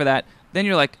paradigm for that, then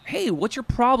you're like, hey, what's your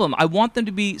problem? I want them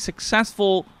to be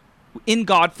successful in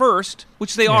God first,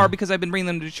 which they are because I've been bringing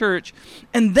them to church.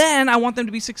 And then I want them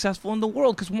to be successful in the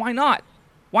world, because why not?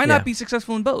 Why not be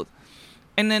successful in both?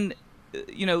 And then,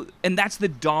 and that's the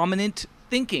dominant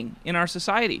thinking in our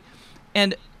society.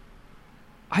 And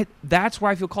that's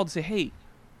where I feel called to say, hey,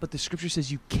 but the scripture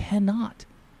says you cannot.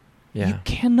 Yeah. You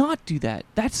cannot do that.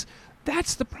 That's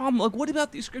the problem. Like, what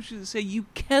about these scriptures that say you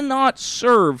cannot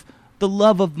serve the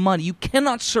love of money? You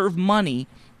cannot serve money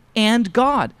and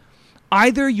God.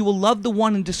 Either you will love the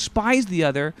one and despise the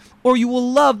other, or you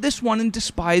will love this one and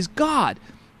despise God.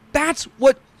 That's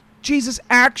what Jesus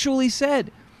actually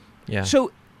said. Yeah.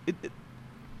 So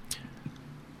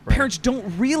parents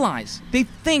don't realize. They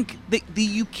think that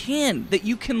you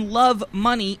can love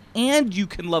money and you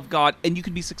can love God and you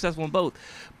can be successful in both.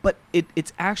 But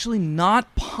it's actually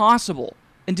not possible.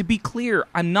 And to be clear,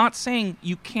 I'm not saying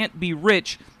you can't be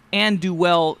rich and do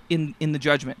well in the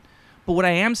judgment. But what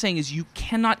I am saying is you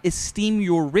cannot esteem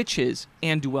your riches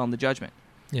and do well in the judgment.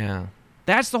 Yeah.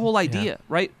 That's the whole idea,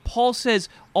 right? Paul says,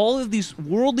 all of these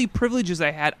worldly privileges I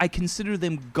had, I consider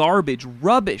them garbage,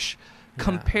 rubbish,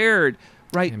 compared,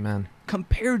 right? Amen.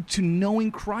 Compared to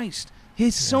knowing Christ.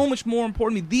 He's so much more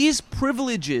important to me. These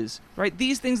privileges, right?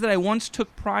 These things that I once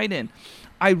took pride in,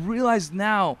 I realize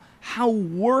now how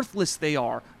worthless they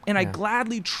are. And I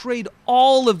gladly trade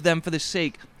all of them for the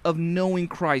sake of knowing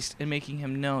Christ and making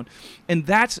him known. And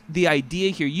that's the idea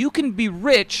here. You can be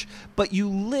rich, but you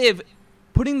live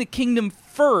putting the kingdom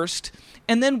first,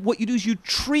 and then what you do is you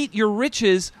treat your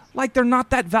riches like they're not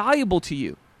that valuable to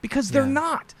you, because they're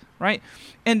not, right?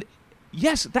 And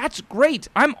yes, that's great.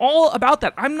 I'm all about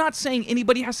that. I'm not saying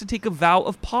anybody has to take a vow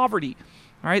of poverty,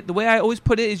 all right? The way I always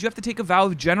put it is you have to take a vow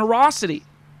of generosity.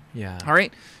 Yeah. All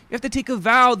right? You have to take a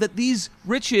vow that these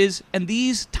riches and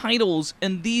these titles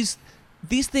and these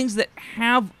things that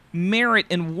have merit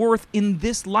and worth in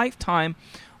this lifetime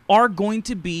are going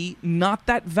to be not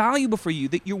that valuable for you,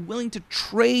 that you're willing to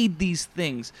trade these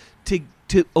things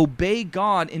to obey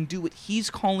God and do what he's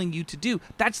calling you to do.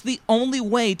 That's the only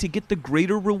way to get the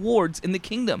greater rewards in the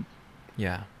kingdom.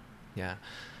 Yeah. Yeah.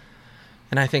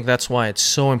 And I think that's why it's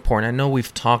so important. I know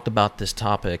we've talked about this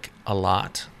topic a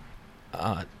lot.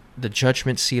 The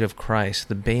judgment seat of Christ,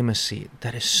 the Bema seat,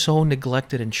 that is so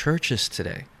neglected in churches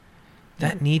today.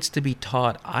 That needs to be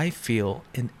taught, I feel,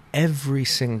 in every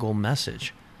single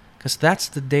message. Because that's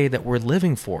the day that we're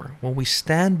living for, when we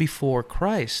stand before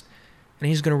Christ, and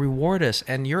he's going to reward us.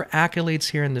 And your accolades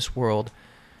here in this world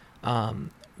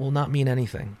will not mean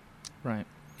anything. Right.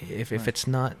 If it's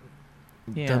not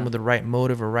done with the right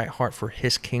motive or right heart for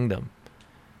his kingdom.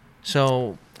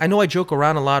 So I know I joke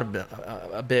around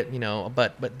a bit, you know,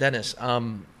 but Dennis,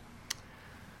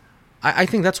 I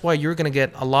think that's why you're going to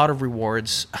get a lot of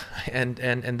rewards, and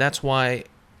that's why,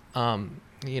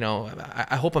 you know,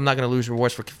 I hope I'm not going to lose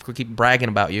rewards for keep bragging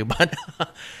about you, but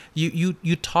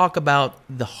you talk about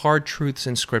the hard truths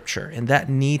in Scripture, and that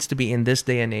needs to be, in this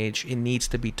day and age, it needs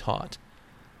to be taught.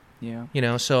 Yeah. You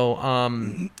know,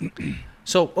 so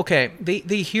okay,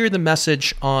 they hear the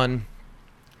message on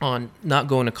not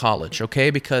going to college, okay,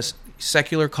 because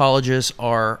secular colleges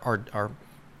are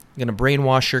going to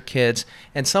brainwash your kids,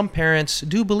 and some parents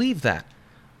do believe that,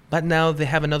 but now they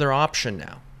have another option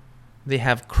now. They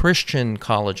have Christian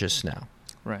colleges now.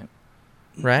 Right.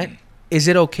 Right? Is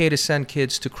it okay to send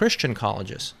kids to Christian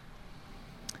colleges?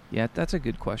 Yeah, that's a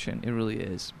good question. It really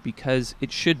is, because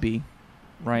it should be,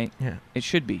 right? Yeah. It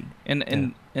should be.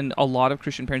 And a lot of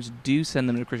Christian parents do send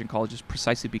them to Christian colleges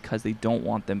precisely because they don't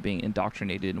want them being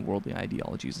indoctrinated in worldly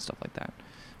ideologies and stuff like that,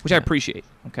 which I appreciate,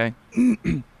 okay?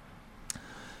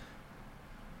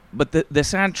 But the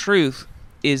sad truth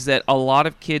is that a lot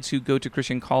of kids who go to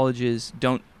Christian colleges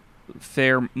don't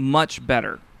fare much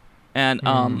better. And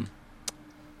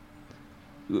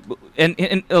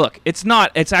and look, it's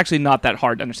actually not that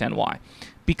hard to understand why.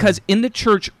 Because in the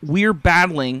church, we're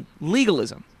battling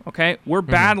legalism, okay? We're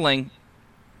battling,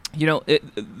 you know,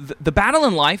 the battle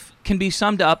in life can be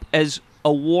summed up as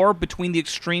a war between the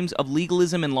extremes of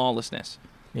legalism and lawlessness.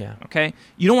 Yeah. Okay?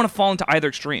 You don't want to fall into either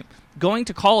extreme. Going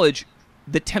to college,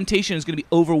 the temptation is going to be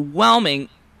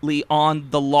overwhelmingly on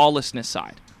the lawlessness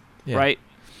side, right?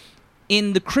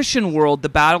 In the Christian world, the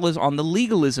battle is on the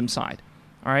legalism side,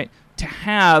 all right? To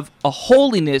have a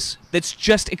holiness that's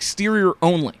just exterior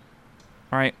only,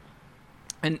 all right?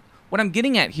 And what I'm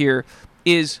getting at here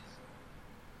is,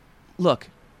 look,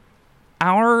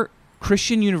 our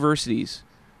Christian universities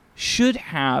should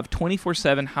have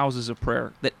 24/7 houses of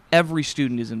prayer that every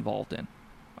student is involved in,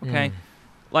 okay?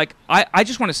 Like, I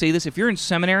just want to say this. If you're in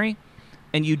seminary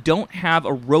and you don't have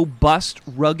a robust,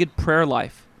 rugged prayer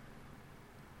life,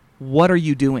 what are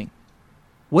you doing?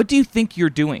 What do you think you're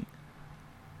doing?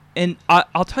 And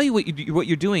I'll tell you what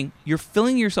you're doing. You're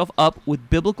filling yourself up with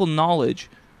biblical knowledge,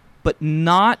 but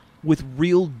not with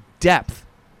real depth,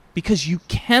 because you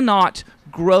cannot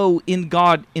grow in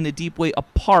God in a deep way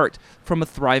apart from a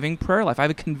thriving prayer life. I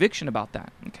have a conviction about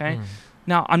that, okay?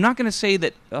 Now, I'm not going to say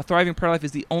that a thriving prayer life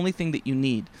is the only thing that you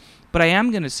need, But I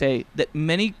am going to say that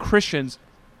many Christians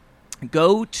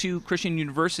go to Christian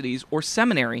universities or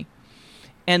seminary,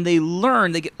 and they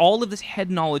get all of this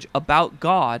head knowledge about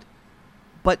God,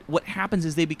 but what happens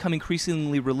is they become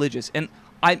increasingly religious. And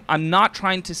I'm not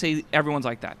trying to say everyone's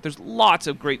like that. There's lots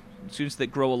of great students that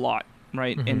grow a lot,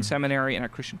 right, in seminary and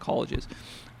at Christian colleges.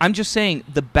 I'm just saying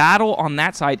the battle on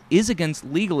that side is against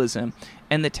legalism,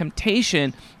 and the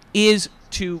temptation is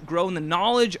to grow in the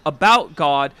knowledge about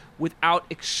God without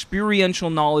experiential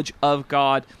knowledge of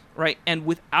God, right? And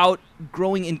without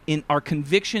growing in our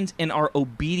convictions and our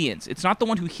obedience. It's not the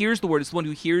one who hears the word, it's the one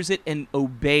who hears it and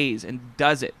obeys and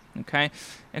does it, okay?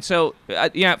 And so,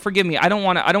 forgive me, I don't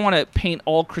want to paint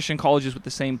all Christian colleges with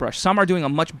the same brush. Some are doing a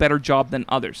much better job than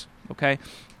others, okay?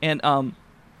 And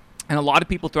a lot of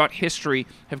people throughout history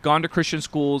have gone to Christian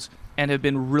schools and have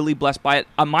been really blessed by it.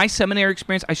 My seminary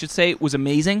experience, I should say, was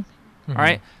amazing. All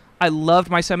right, I loved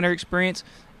my seminary experience,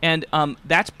 and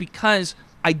that's because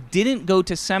I didn't go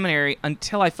to seminary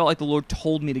until I felt like the Lord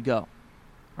told me to go.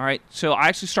 All right, so I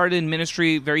actually started in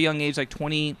ministry very young age, like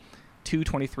 22,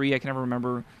 23, I can never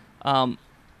remember.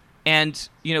 And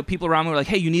people around me were like,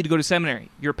 "Hey, you need to go to seminary.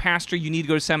 You're a pastor. You need to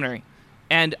go to seminary."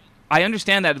 And I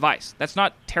understand that advice. That's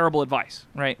not terrible advice,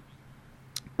 right?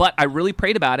 But I really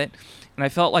prayed about it, and I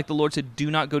felt like the Lord said, "Do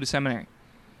not go to seminary."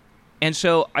 And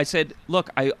so I said, look,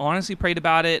 I honestly prayed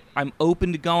about it. I'm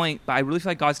open to going, but I really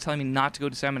feel like God's telling me not to go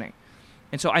to seminary.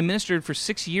 And so I ministered for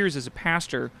 6 years as a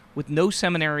pastor with no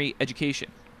seminary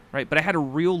education, right? But I had a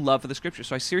real love for the Scriptures.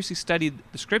 So I seriously studied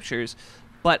the Scriptures,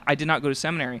 but I did not go to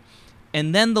seminary.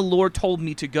 And then the Lord told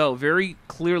me to go very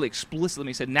clearly, explicitly.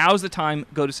 He said, now's the time,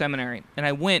 go to seminary. And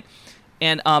I went,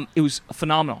 and it was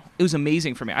phenomenal. It was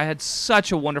amazing for me. I had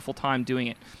such a wonderful time doing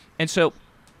it. And so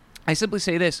I simply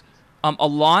say this. A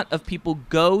lot of people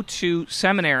go to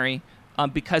seminary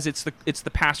because it's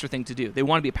the pastor thing to do. They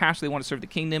want to be a pastor. They want to serve the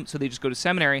kingdom, so they just go to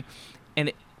seminary.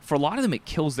 And for a lot of them, it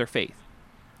kills their faith.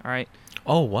 All right.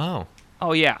 Oh wow.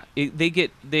 Oh yeah.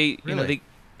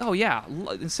 Oh yeah.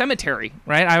 In cemetery,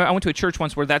 right? I went to a church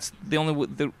once where that's the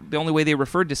only way they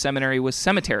referred to seminary was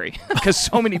cemetery because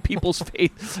so many people's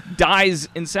faith dies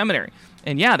in seminary.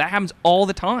 And yeah, that happens all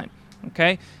the time.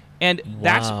 Okay. And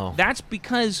that's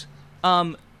because.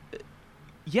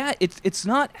 It's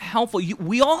not helpful.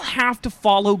 We all have to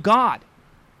follow God.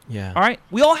 Yeah. All right?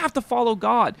 We all have to follow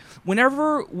God.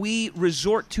 Whenever we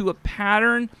resort to a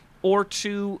pattern or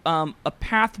to a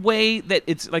pathway that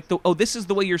it's like, this is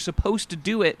the way you're supposed to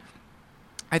do it,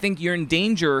 I think you're in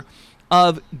danger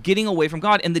of getting away from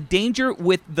God. And the danger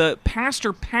with the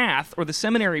pastor path or the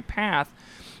seminary path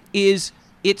is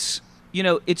it's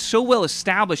so well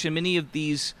established in many of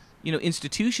these,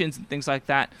 institutions and things like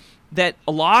that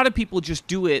a lot of people just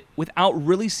do it without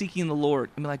really seeking the Lord.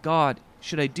 I mean, like, God,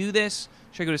 should I do this?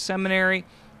 Should I go to seminary?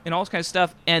 And all this kind of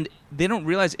stuff. And they don't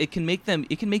realize it can make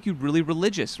you really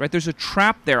religious, right? There's a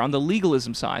trap there on the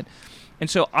legalism side. And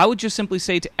so I would just simply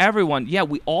say to everyone,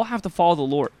 we all have to follow the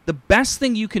Lord. The best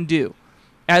thing you can do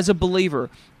as a believer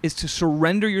is to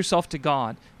surrender yourself to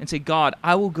God and say, God,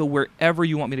 I will go wherever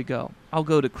you want me to go. I'll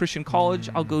go to Christian college.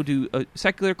 I'll go to a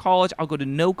secular college. I'll go to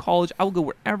no college. I will go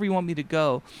wherever you want me to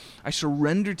go. I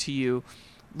surrender to you.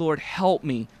 Lord, help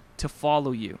me to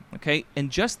follow you. Okay?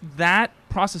 And just that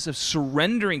process of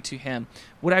surrendering to Him,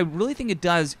 what I really think it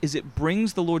does is it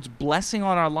brings the Lord's blessing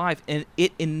on our life, and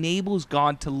it enables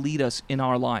God to lead us in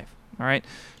our life. All right?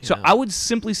 Yeah. So I would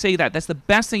simply say that's the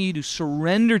best thing you do.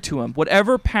 Surrender to Him,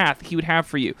 whatever path He would have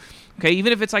for you. Okay?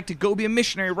 Even if it's like to go be a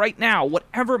missionary right now,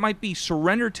 whatever it might be,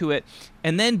 surrender to it,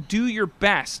 and then do your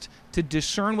best to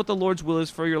discern what the Lord's will is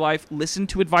for your life. Listen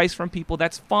to advice from people,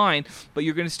 that's fine, but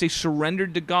you're going to stay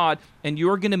surrendered to God, and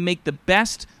you're going to make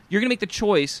the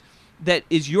choice that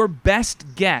is your best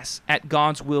guess at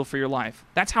God's will for your life.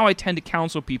 That's how I tend to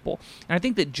counsel people. And I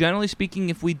think that generally speaking,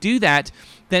 if we do that,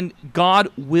 then God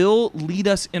will lead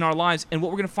us in our lives. And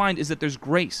what we're going to find is that there's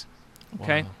grace.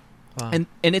 Okay? Wow. And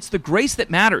it's the grace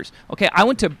that matters. Okay, I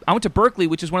went to Berkeley,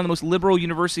 which is one of the most liberal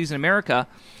universities in America,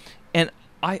 and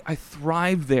I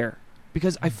thrived there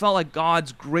because I felt like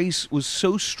God's grace was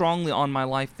so strongly on my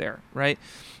life there, right?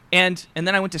 And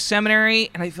then I went to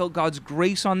seminary, and I felt God's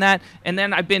grace on that. And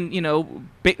then I've been,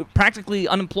 practically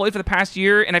unemployed for the past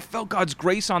year, and I felt God's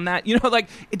grace on that.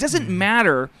 It doesn't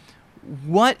matter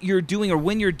what you're doing or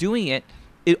when you're doing it.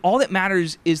 All that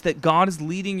matters is that God is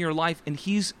leading your life, and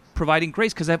He's providing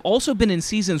grace. Because I've also been in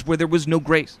seasons where there was no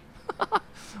grace,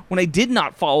 when I did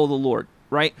not follow the Lord,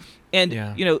 right? And,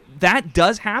 that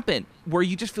does happen, where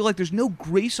you just feel like there's no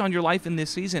grace on your life in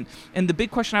this season. And the big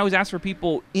question I always ask for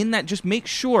people in that, just make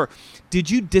sure,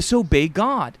 did you disobey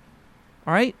God?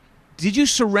 All right? Did you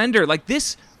surrender? Like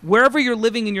this, wherever you're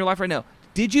living in your life right now,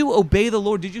 Did you obey the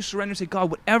Lord? Did you surrender and say,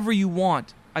 God, whatever you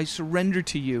want, I surrender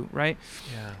to you, right?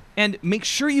 Yeah. And make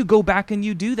sure you go back and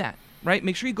you do that, right?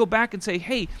 Make sure you go back and say,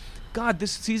 hey, God,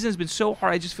 this season has been so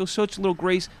hard. I just feel such little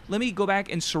grace. Let me go back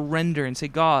and surrender and say,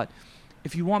 God,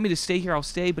 if you want me to stay here, I'll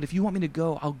stay. But if you want me to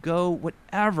go, I'll go,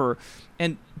 whatever.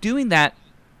 And doing that,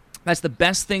 that's the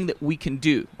best thing that we can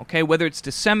do, okay? Whether it's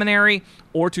to seminary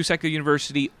or to secular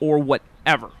university or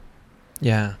whatever.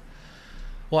 Yeah.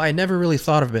 Well, I never really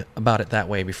thought about it that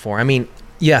way before. I mean,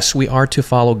 yes, we are to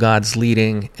follow God's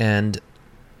leading and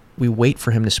we wait for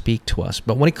him to speak to us.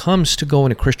 But when it comes to going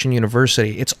to Christian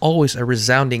university, it's always a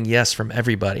resounding yes from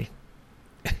everybody.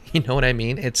 You know what I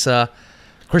mean? It's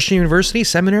Christian university,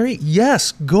 seminary,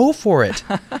 yes, go for it.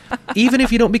 Even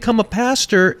if you don't become a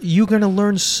pastor, you're going to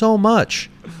learn so much.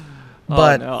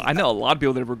 But no. I know a lot of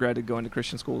people that have regretted going to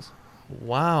Christian schools.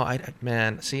 Wow, I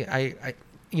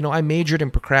majored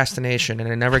in procrastination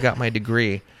and I never got my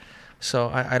degree. So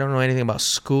I don't know anything about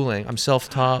schooling. I'm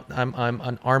self-taught. I'm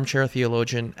an armchair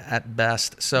theologian at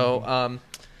best. So, I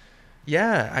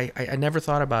never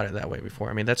thought about it that way before.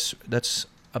 I mean, that's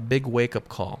a big wake-up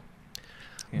call.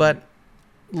 Yeah. But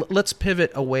let's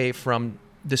pivot away from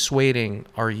dissuading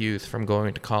our youth from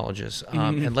going to colleges,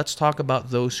 and let's talk about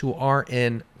those who are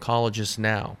in colleges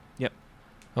now. Yep.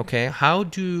 Okay.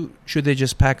 Should they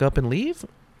just pack up and leave?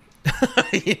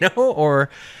 Or,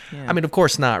 yeah. I mean, of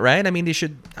course not, right? I mean,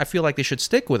 I feel like they should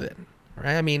stick with it,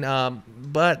 right? I mean,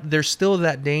 but there's still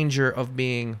that danger of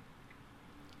being,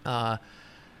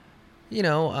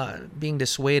 being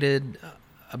dissuaded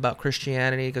about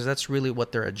Christianity, because that's really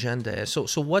what their agenda is.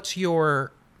 So what's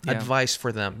your advice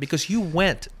for them? Because you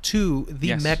went to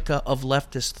the Mecca of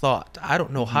leftist thought. I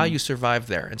don't know how you survived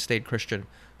there and stayed Christian.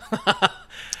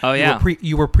 Oh yeah,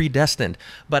 you were predestined.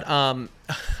 But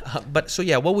so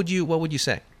yeah, what would you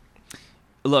say?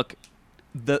 Look,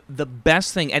 the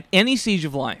best thing at any stage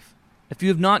of life, if you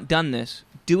have not done this,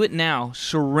 do it now.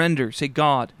 Surrender. Say,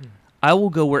 God, I will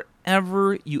go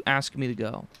wherever you ask me to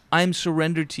go. I am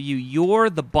surrendered to you. You're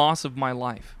the boss of my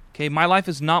life. Okay, my life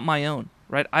is not my own.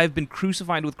 Right? I've been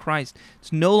crucified with Christ.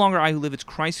 It's no longer I who live; it's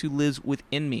Christ who lives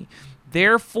within me.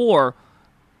 Therefore,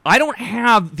 I don't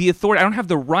have the authority, I don't have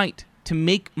the right to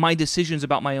make my decisions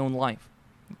about my own life,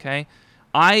 okay?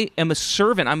 I am a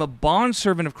servant. I'm a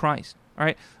bondservant of Christ, all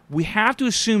right? We have to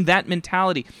assume that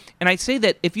mentality. And I'd say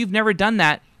that if you've never done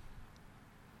that,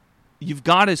 you've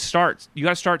got to start. You got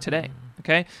to start today,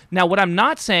 okay? Now, what I'm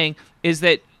not saying is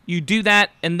that you do that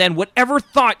and then whatever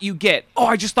thought you get,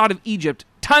 I just thought of Egypt,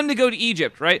 time to go to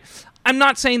Egypt, right? I'm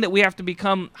not saying that we have to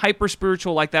become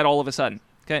hyper-spiritual like that all of a sudden,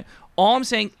 okay? All I'm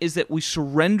saying is that we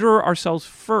surrender ourselves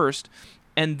first,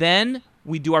 and then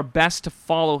we do our best to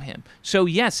follow him. So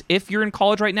yes, if you're in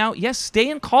college right now, yes, stay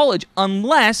in college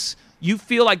unless you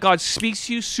feel like God speaks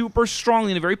to you super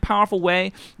strongly in a very powerful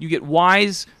way. You get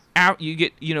wise, you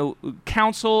get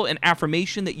counsel and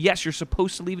affirmation that yes, you're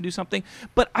supposed to leave and do something.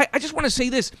 But I just want to say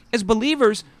this, as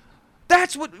believers,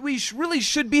 that's what we really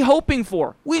should be hoping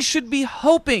for. We should be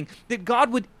hoping that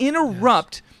God would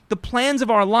interrupt the plans of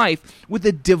our life with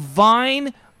a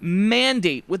divine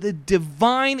mandate, with a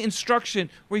divine instruction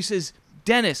where he says,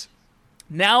 Dennis,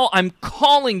 now I'm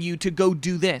calling you to go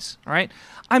do this, all right?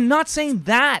 I'm not saying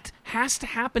that has to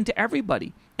happen to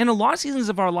everybody. In a lot of seasons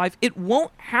of our life, it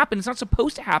won't happen. It's not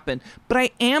supposed to happen. But I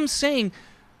am saying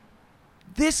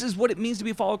this is what it means to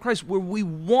be a follower of Christ, where we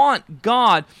want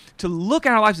God to look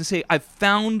at our lives and say, I've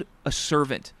found a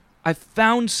servant. I've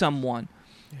found someone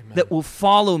that will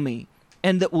follow me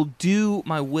and that will do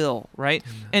my will, right?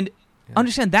 Amen. And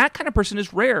understand that kind of person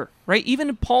is rare, right? Even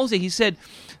in Paul's day, he said,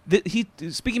 that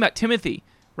speaking about Timothy,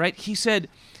 right? He said,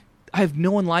 I have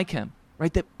no one like him,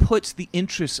 right? That puts the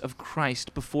interests of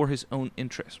Christ before his own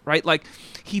interests, right? Like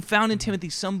he found in Timothy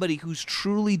somebody who's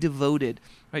truly devoted,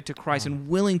 right, to Christ and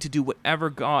willing to do whatever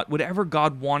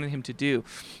God wanted him to do.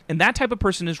 And that type of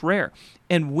person is rare.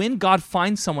 And when God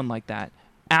finds someone like that,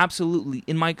 absolutely,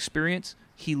 in my experience,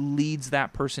 he leads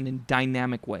that person in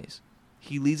dynamic ways.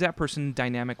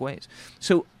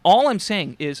 So all I'm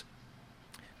saying is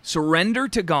surrender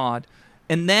to God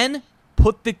and then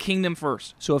put the kingdom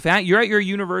first. So if you're at your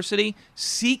university,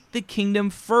 seek the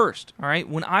kingdom first, all right?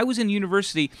 When I was in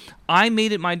university, I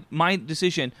made it my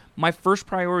decision. My first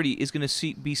priority is going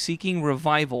to be seeking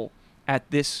revival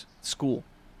at this school.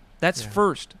 That's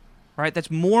first, all right? That's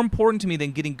more important to me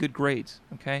than getting good grades,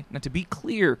 okay? Now, to be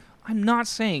clear, I'm not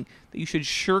saying that you should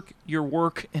shirk your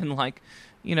work and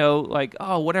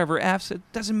whatever, F's, it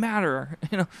doesn't matter.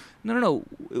 No.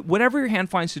 Whatever your hand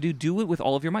finds to do it with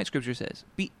all of your might, Scripture says.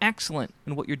 Be excellent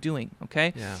in what you're doing,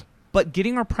 okay? Yeah. But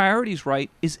getting our priorities right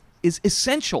is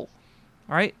essential,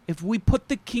 All right? If we put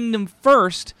the kingdom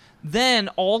first, then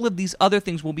all of these other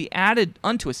things will be added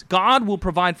unto us. God will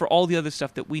provide for all the other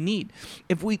stuff that we need.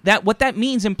 What that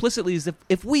means implicitly is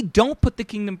if we don't put the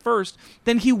kingdom first,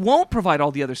 then he won't provide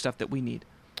all the other stuff that we need.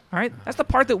 All right? That's the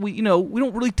part that we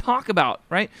don't really talk about,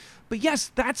 right? But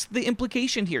yes, that's the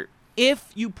implication here.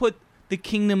 If you put the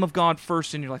kingdom of God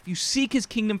first in your life, you seek his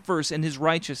kingdom first and his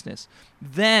righteousness,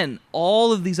 then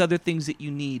all of these other things that you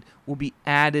need will be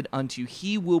added unto you.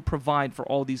 He will provide for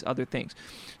all these other things.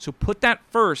 So put that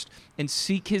first and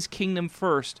seek his kingdom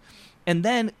first. And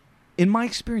then, in my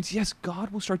experience, yes,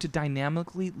 God will start to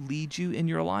dynamically lead you in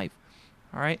your life.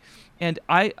 All right? And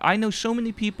I know so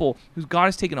many people who God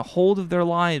has taken a hold of their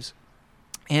lives,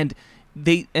 and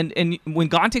when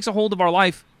God takes a hold of our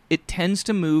life, it tends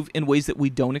to move in ways that we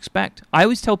don't expect. I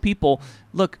always tell people,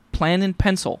 look, plan in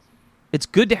pencil. It's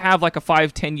good to have like a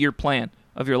 5-10 year plan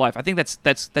of your life. I think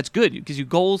that's good. It gives you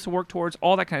goals to work towards,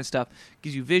 all that kind of stuff. It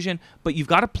gives you vision, but you've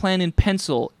got to plan in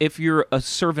pencil if you're a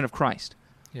servant of Christ.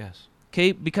 Yes.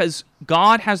 Okay, because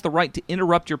God has the right to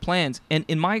interrupt your plans, and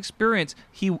in my experience,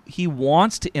 He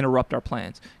wants to interrupt our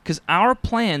plans because our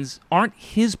plans aren't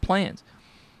His plans.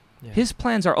 Yeah. His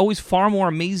plans are always far more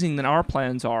amazing than our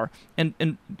plans are,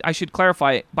 and I should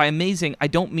clarify, by amazing, I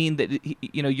don't mean that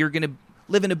you're going to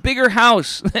live in a bigger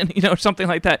house than something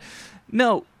like that.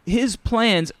 No, His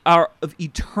plans are of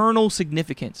eternal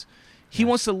significance. He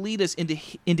wants to lead us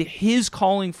into His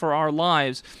calling for our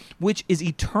lives, which is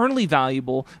eternally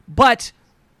valuable. But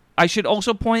I should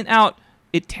also point out,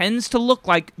 it tends to look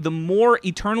like the more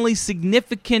eternally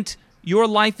significant your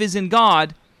life is in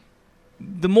God,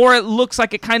 the more it looks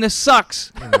like it kind of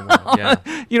sucks.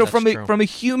 Yeah, from a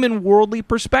human worldly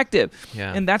perspective.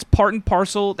 Yeah. And that's part and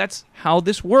parcel. That's how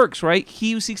this works, right?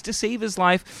 He who seeks to save his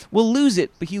life will lose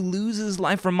it, but he who loses his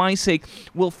life for my sake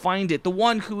will find it. The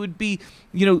one who would be,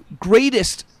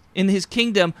 greatest in his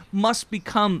kingdom must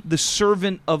become the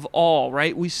servant of all,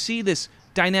 right? We see this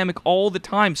dynamic all the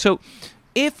time. So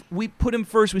if we put him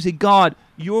first, we say, God,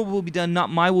 your will be done, not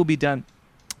my will be done,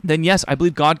 then yes, I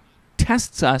believe God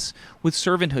tests us with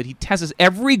servanthood. He tests us.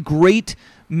 Every great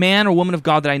man or woman of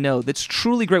God that I know that's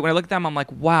truly great, when I look at them, I'm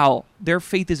like, wow, their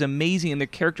faith is amazing and their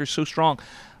character is so strong.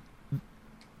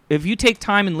 If you take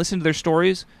time and listen to their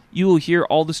stories, you will hear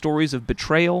all the stories of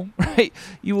betrayal, right?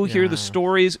 You will hear the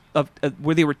stories of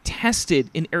where they were tested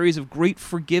in areas of great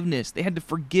forgiveness. They had to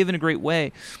forgive in a great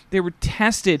way. They were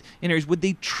tested in areas, would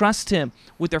they trust him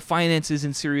with their finances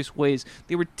in serious ways?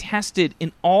 They were tested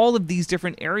in all of these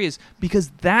different areas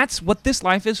because that's what this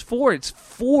life is for. It's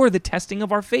for the testing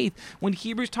of our faith. When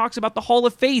Hebrews talks about the hall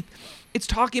of faith, it's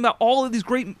talking about all of these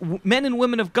great men and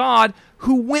women of God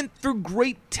who went through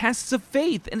great tests of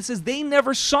faith. And it says they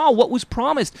never saw what was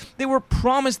promised. They were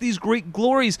promised these great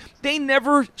glories. They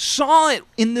never saw it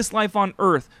in this life on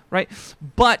earth, right?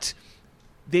 But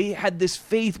they had this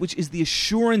faith, which is the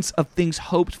assurance of things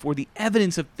hoped for, the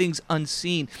evidence of things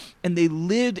unseen. And they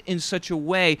lived in such a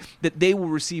way that they will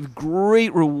receive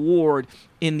great reward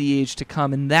in the age to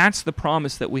come. And that's the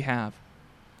promise that we have.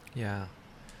 Yeah.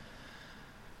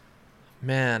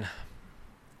 Man,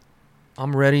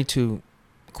 I'm ready to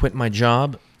quit my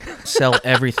job, sell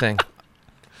everything.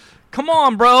 Come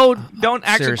on, bro. Don't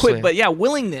actually Seriously. quit, but yeah,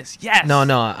 willingness. Yes. No,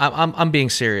 I'm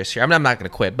being serious here. I'm not going to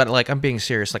quit, but I'm being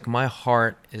serious. My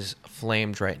heart is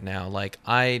flamed right now.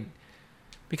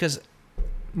 Because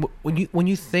when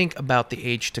you think about the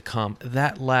age to come,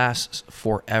 that lasts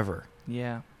forever.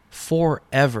 Yeah.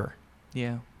 Forever.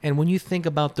 Yeah. And when you think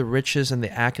about the riches and the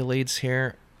accolades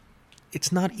here, it's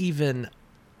not even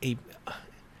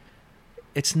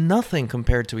it's nothing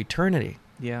compared to eternity.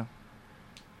 Yeah.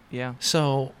 Yeah.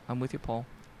 So I'm with you, Paul.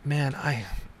 Man,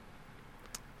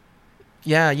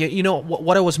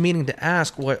 what I was meaning to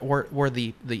ask were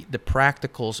the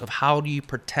practicals of how do you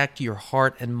protect your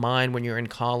heart and mind when you're in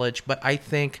college. But I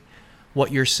think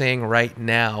what you're saying right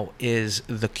now is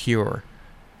the cure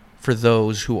for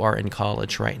those who are in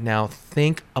college right now.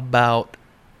 Think about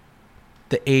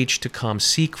the age to come.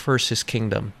 Seek first his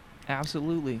kingdom.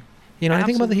 Absolutely. I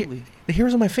think about the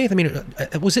heroes of my faith. I mean,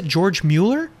 was it George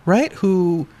Mueller, right,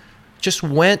 who just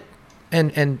went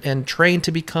and trained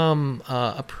to become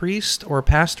a priest or a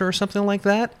pastor or something like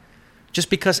that, just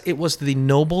because it was the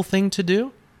noble thing to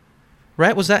do,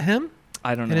 right? Was that him?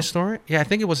 I don't know. In his story? Yeah, I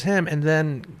think it was him. And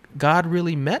then God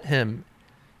really met him,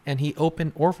 and he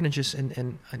opened orphanages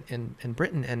in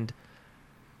Britain. And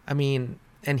I mean,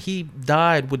 and he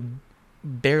died with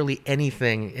barely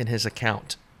anything in his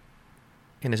account,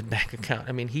 in his bank account.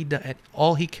 I mean, he died.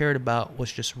 All he cared about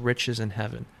was just riches in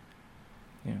heaven.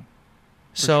 Yeah.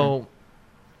 So,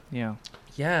 sure.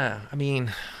 Yeah. I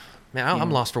mean, man,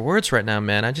 I'm lost for words right now,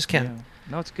 man. I just can't.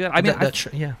 No, it's good. I mean,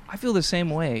 yeah. I feel the same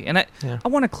way. And Yeah. I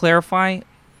want to clarify,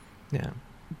 Yeah.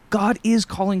 God is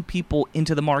calling people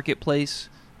into the marketplace.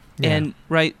 Yeah. And,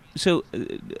 right, so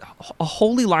a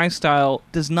holy lifestyle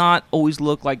does not always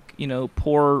look like,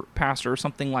 poor pastor or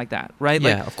something like that, right?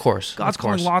 Yeah, like, of course. God's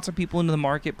calling lots of people into the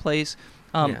marketplace,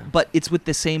 but it's with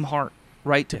the same heart,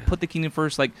 right? To put the kingdom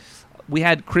first. Like, we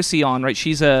had Chrissy on, right?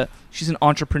 She's an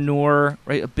entrepreneur,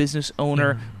 right? A business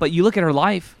owner. But you look at her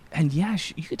life, and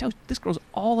you can tell this girl's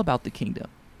all about the kingdom,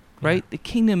 right? The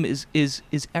kingdom is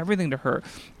everything to her,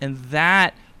 and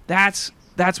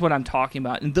that's what I'm talking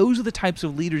about. And those are the types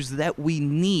of leaders that we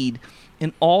need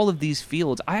in all of these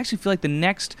fields. I actually feel like the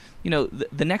next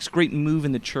great move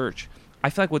in the church, I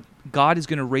feel like what God is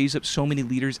going to raise up so many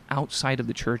leaders outside of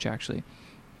the church, actually.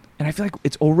 And I feel like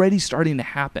it's already starting to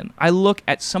happen. I look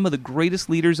at some of the greatest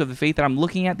leaders of the faith that I'm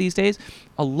looking at these days.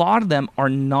 A lot of them are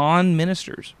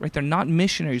non-ministers, right? They're not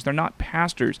missionaries. They're not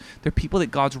pastors. They're people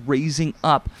that God's raising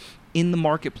up in the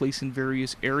marketplace in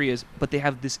various areas, but they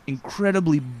have this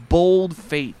incredibly bold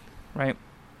faith, right?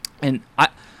 And I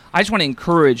just want to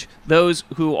encourage those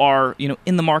who are,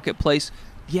 in the marketplace,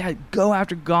 go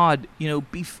after God,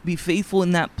 be faithful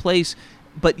in that place,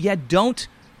 but don't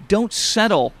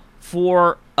settle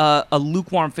for a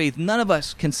lukewarm faith. None of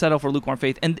us can settle for lukewarm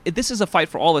faith, and this is a fight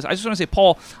for all of us. I just want to say,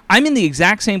 Paul, I'm in the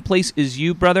exact same place as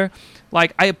you, brother.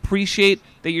 Like, I appreciate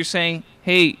that you're saying,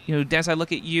 hey, Des, I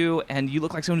look at you, and you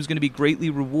look like someone who's going to be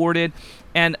greatly rewarded.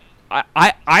 And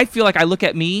I feel like I look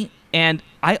at me, and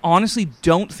I honestly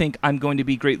don't think I'm going to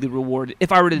be greatly rewarded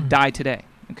if I were to die today.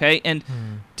 Okay? And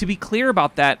to be clear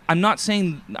about that, I'm not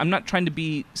trying to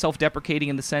be self-deprecating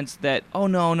in the sense that, oh,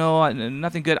 no,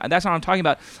 nothing good. That's not what I'm talking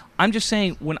about. I'm just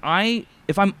saying,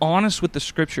 if I'm honest with the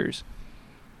scriptures,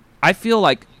 I feel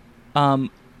like,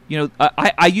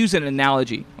 I use an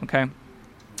analogy, okay?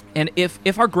 And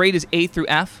if our grade is A through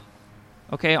F,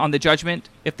 okay, on the judgment,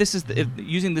 if this is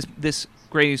using this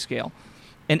grading scale,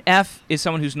 and F is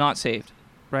someone who's not saved,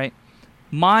 right?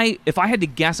 If I had to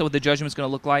guess at what the judgment's going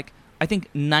to look like, I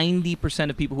think 90%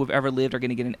 of people who have ever lived are going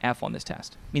to get an F on this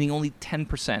test, meaning only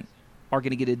 10% are going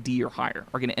to get a D or higher,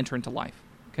 are going to enter into life,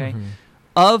 okay?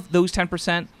 Of those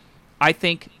 10%, I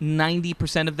think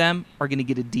 90% of them are going to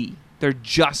get a D. They're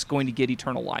just going to get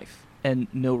eternal life and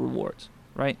no rewards,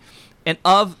 right? And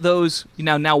of those,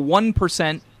 now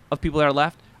 1% of people that are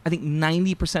left, I think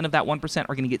 90% of that 1%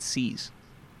 are going to get C's,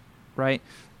 right?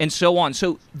 And so on.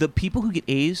 So the people who get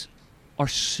A's are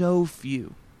so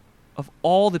few of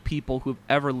all the people who have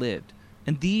ever lived.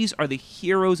 And these are the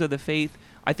heroes of the faith.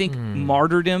 I think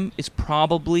martyrdom is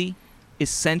probably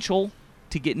essential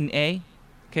to get an A,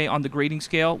 okay, on the grading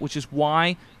scale, which is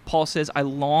why Paul says, I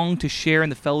long to share in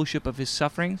the fellowship of his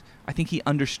sufferings. I think he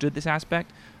understood this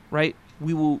aspect, right?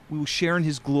 We will share in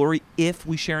his glory if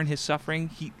we share in his suffering.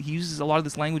 He uses a lot of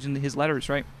this language in his letters,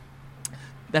 right?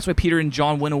 That's why Peter and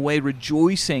John went away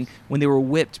rejoicing when they were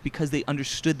whipped, because they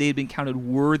understood they had been counted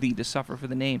worthy to suffer for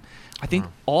the name. I think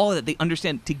all of that, they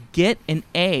understand. To get an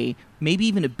A, maybe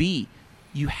even a B,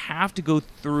 you have to go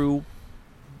through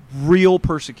real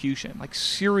persecution, like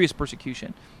serious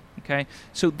persecution, okay?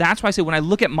 So that's why I say, when I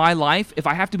look at my life, if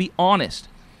I have to be honest,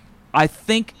 I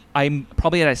think I'm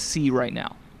probably at a C right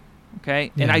now,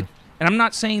 okay? Yeah. And I'm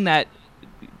not saying that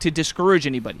to discourage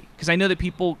anybody, because I know that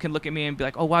people can look at me and be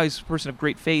like, oh, wow, he's a person of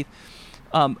great faith.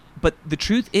 But the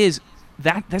truth is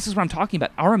that this is what I'm talking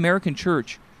about. Our American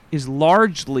church is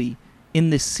largely in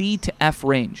the C to F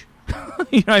range.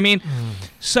 You know what I mean?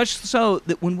 Such so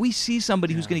that when we see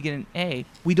somebody who's going to get an A,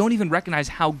 we don't even recognize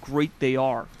how great they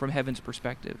are from heaven's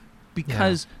perspective,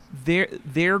 because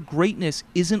their greatness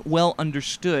isn't well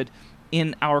understood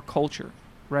in our culture,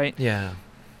 right? Yeah.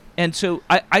 And so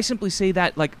I simply say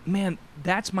that, like, man,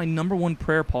 that's my number one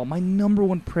prayer, Paul. My number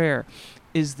one prayer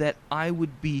is that I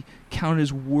would be counted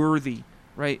as worthy,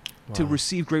 right, to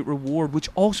receive great reward, which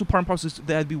also part and parcel is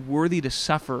that I'd be worthy to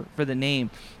suffer for the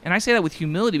name. And I say that with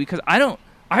humility, because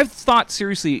I've thought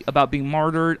seriously about being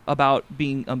martyred, about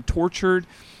being tortured.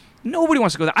 Nobody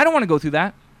wants to go there. I don't want to go through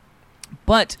that.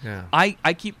 But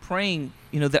I keep praying,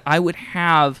 that I would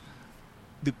have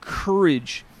the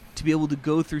courage to be able to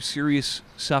go through serious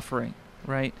suffering,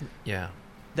 right? Yeah.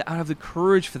 That I have the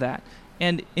courage for that.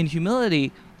 And in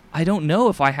humility, I don't know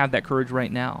if I have that courage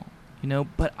right now,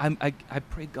 but I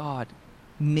pray, God,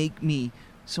 make me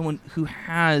someone who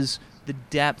has the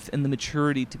depth and the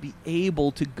maturity to be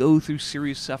able to go through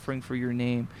serious suffering for your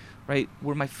name, right?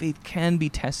 Where my faith can be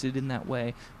tested in that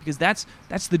way, because that's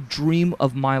the dream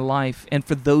of my life, and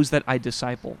for those that I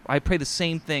disciple. I pray the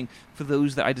same thing for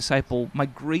those that I disciple. My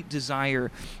great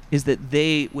desire is that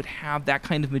they would have that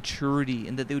kind of maturity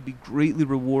and that they would be greatly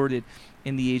rewarded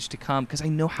in the age to come, because I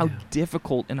know how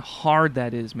difficult and hard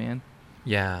that is, man.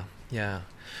 Yeah.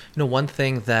 One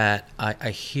thing that I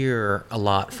hear a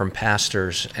lot from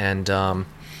pastors, and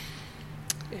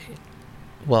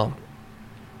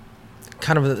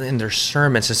kind of in their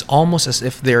sermons, it's almost as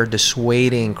if they're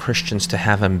dissuading Christians to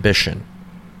have ambition.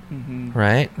 Mm-hmm.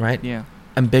 Right? Yeah.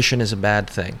 Ambition is a bad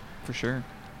thing. For sure.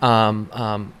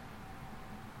 I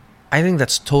think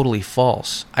that's totally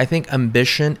false. I think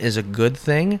ambition is a good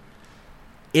thing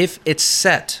if it's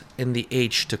set in the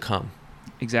age to come.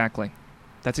 Exactly.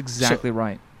 That's exactly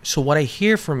right. So what I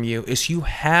hear from you is you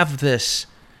have this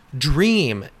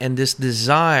dream and this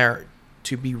desire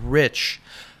to be rich.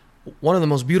 One of the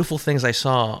most beautiful things I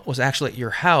saw was actually at your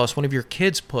house. One of your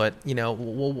kids put,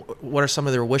 what are some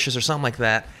of their wishes or something like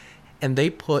that, and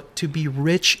they put to be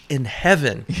rich in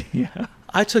heaven. Yeah.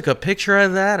 I took a picture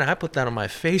of that and I put that on my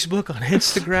Facebook, on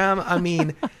Instagram. I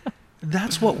mean,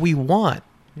 that's what we want.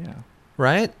 Yeah.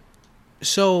 Right?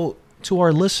 So to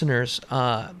our listeners,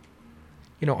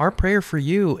 our prayer for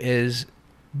you is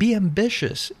be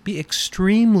ambitious, be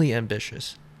extremely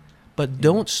ambitious, but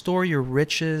don't store your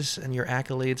riches and your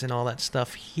accolades and all that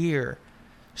stuff here.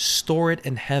 Store it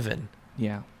in heaven.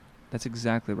 Yeah, that's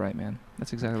exactly right, man.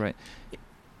 That's exactly right.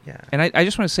 Yeah. And I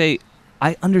just want to say,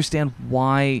 I understand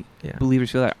why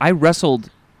believers feel that.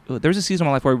 There was a season of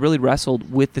my life where I really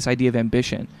wrestled with this idea of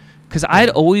ambition, because I'd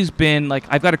always been like,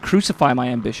 I've got to crucify my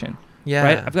ambition. Yeah.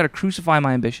 Right? I've got to crucify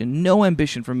my ambition. No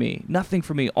ambition for me. Nothing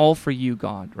for me. All for you,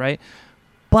 God. Right?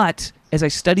 But as I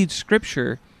studied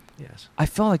Scripture, I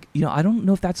felt like, I don't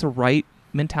know if that's the right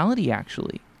mentality,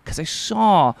 actually. Because I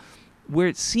saw where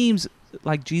it seems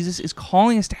like Jesus is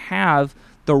calling us to have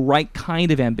the right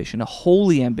kind of ambition, a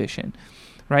holy ambition.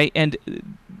 Right? And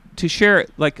to share,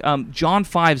 John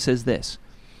 5 says this: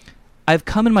 I've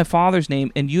come in my Father's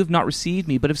name, and you have not received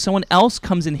me. But if someone else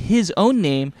comes in his own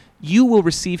name, you will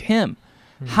receive him.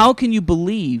 How can you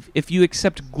believe if you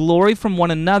accept glory from one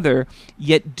another,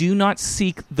 yet do not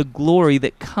seek the glory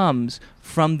that comes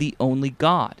from the only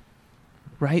God?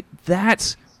 Right?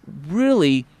 That's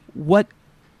really what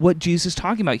Jesus is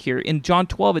talking about here. In John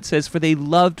 12, it says, for they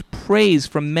loved praise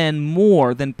from men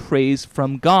more than praise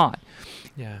from God.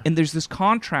 Yeah. And there's this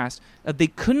contrast. They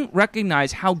couldn't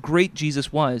recognize how great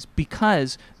Jesus was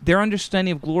because their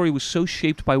understanding of glory was so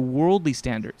shaped by worldly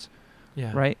standards.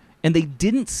 Yeah. Right? And they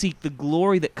didn't seek the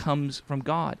glory that comes from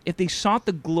God. If they sought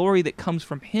the glory that comes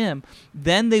from Him,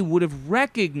 then they would have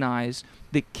recognized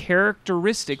the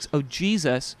characteristics of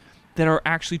Jesus that are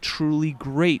actually truly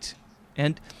great.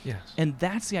 And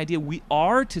that's the idea. We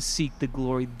are to seek the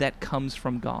glory that comes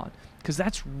from God, because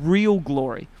that's real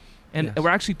glory. And we're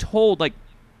actually told, like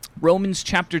Romans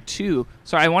chapter 2.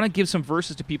 So I want to give some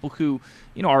verses to people who,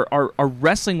 are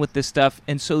wrestling with this stuff,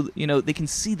 and so they can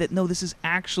see that no, this is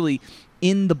actually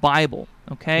in the Bible.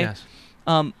 Okay. Yes.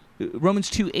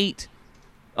 Romans 2:8.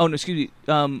 Oh no, excuse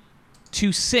me.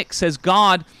 2:6 says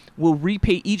God will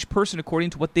repay each person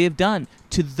according to what they have done.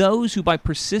 To those who by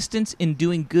persistence in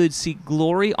doing good seek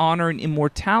glory, honor, and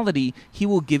immortality, He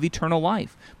will give eternal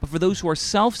life. But for those who are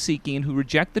self-seeking and who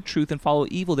reject the truth and follow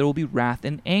evil, there will be wrath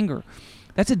and anger.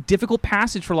 That's a difficult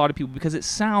passage for a lot of people because it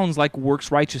sounds like works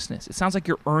righteousness. It sounds like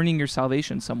you're earning your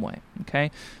salvation some way.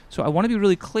 Okay? So I want to be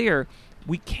really clear.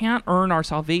 We can't earn our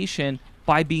salvation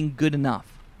by being good enough.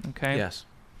 Okay? Yes.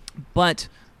 But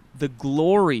the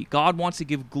glory, God wants to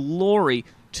give glory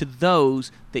to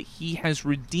those that He has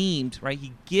redeemed, right?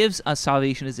 He gives us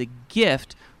salvation as a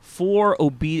gift for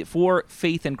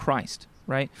faith in Christ,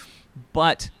 right?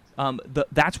 But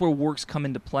that's where works come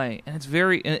into play, and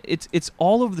it's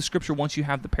all over the Scripture once you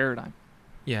have the paradigm.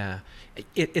 Yeah,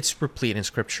 it's replete in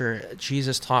Scripture.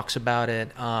 Jesus talks about it.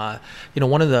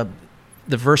 One of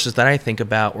the verses that I think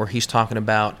about where He's talking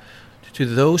about to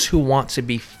those who want to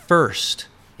be first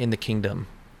in the kingdom,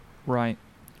 right?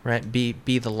 Be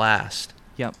the last.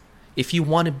 Yep. If you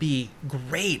want to be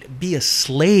great, be a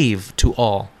slave to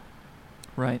all.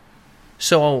 Right.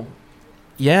 So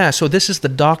this is the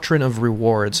doctrine of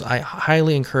rewards. I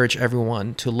highly encourage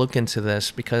everyone to look into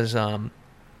this because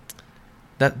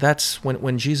that's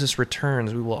when Jesus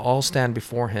returns, we will all stand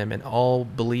before Him, and all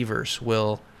believers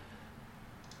will,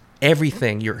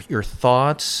 everything, your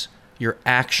thoughts, your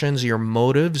actions, your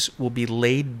motives will be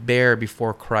laid bare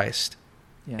before Christ.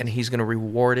 Yes. And He's going to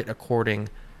reward it according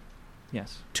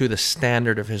to the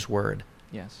standard of His word.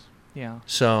 Yes. Yeah.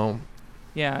 So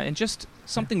Yeah, and just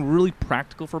something really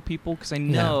practical for people, because I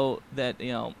know that,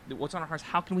 what's on our hearts,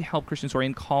 how can we help Christians who are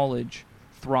in college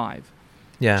thrive?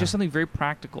 Yeah. Just something very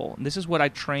practical. And this is what I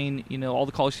train, all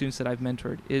the college students that I've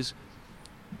mentored, is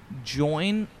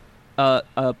join a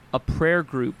prayer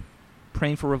group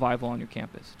praying for revival on your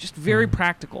campus. Just very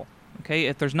practical, okay?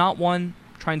 If there's not one,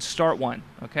 try and start one,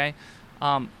 okay?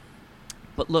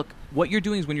 But look, what you're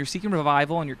doing is when you're seeking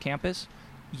revival on your campus,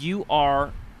 you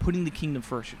are putting the kingdom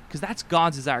first, because that's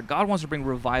God's desire. God wants to bring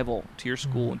revival to your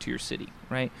school and to your city,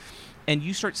 right? And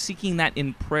you start seeking that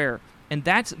in prayer. And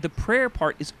that's the prayer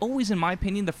part is always, in my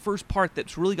opinion, the first part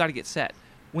that's really got to get set.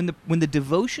 When the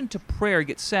devotion to prayer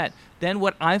gets set, then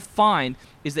what I find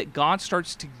is that God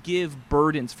starts to give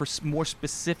burdens for more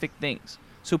specific things.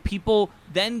 So people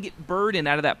then get burdened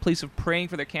out of that place of praying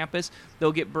for their campus.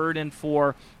 They'll get burdened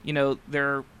for,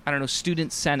 their,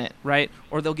 student senate, right?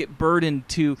 Or they'll get burdened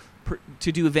to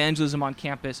do evangelism on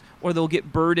campus, or they'll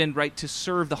get burdened, right, to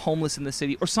serve the homeless in the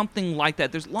city, or something like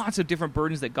that. There's lots of different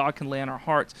burdens that God can lay on our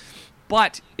hearts.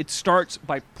 But it starts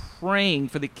by praying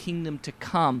for the kingdom to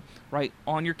come, right,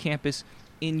 on your campus,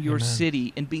 in your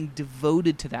city, and being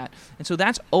devoted to that. And so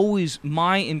that's always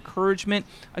my encouragement.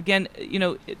 Again,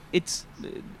 it's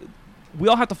we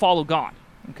all have to follow God,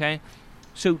 okay?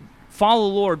 So follow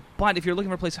the Lord, but if you're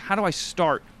looking for a place, how do I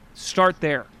start? Start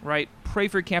there, right? Pray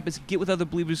for your campus. Get with other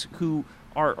believers who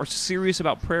are serious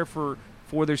about prayer for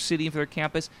their city and for their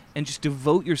campus, and just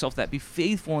devote yourself to that. Be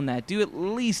faithful in that. Do at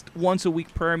least once a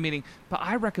week prayer meeting. But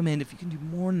I recommend, if you can do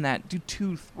more than that, do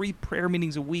 2-3 prayer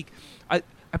meetings a week. I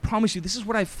promise you, this is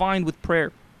what I find with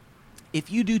prayer. If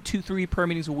you do 2-3 prayer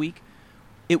meetings a week,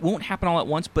 it won't happen all at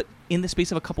once, but in the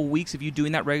space of a couple weeks, if you're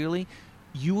doing that regularly,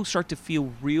 you will start to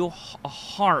feel a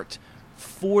heart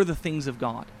for the things of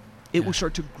God. It will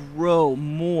start to grow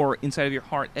more inside of your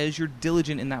heart as you're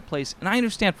diligent in that place. And I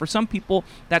understand for some people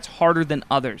that's harder than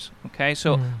others, okay?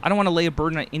 So I don't want to lay a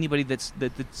burden on anybody that's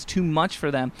too much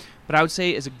for them, but I would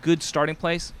say as a good starting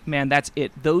place, man, that's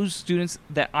it. Those students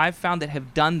that I've found that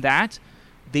have done that,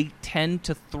 they tend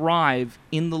to thrive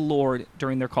in the Lord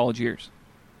during their college years.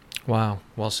 Wow.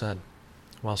 Well said.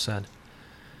 Well said.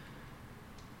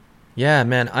 Yeah,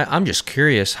 man, I'm just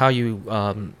curious how you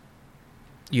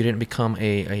didn't become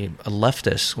a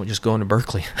leftist when just going to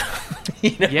Berkeley.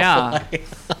 Yeah.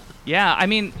 Yeah, I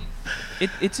mean,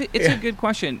 it's a good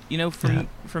question.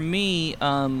 For me,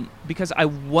 because I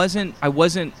wasn't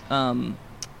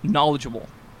knowledgeable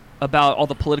about all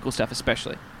the political stuff,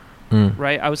 especially.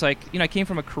 Right? I was like, I came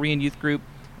from a Korean youth group,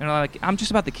 and I'm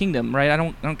just about the kingdom, right? I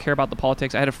don't care about the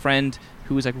politics. I had a friend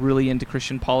who was like really into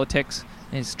Christian politics,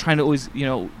 and he's trying to always,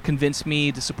 convince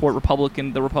me to support the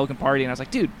Republican Party, and I was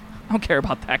like, dude, I don't care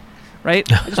about that,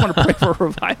 right? I just want to pray for a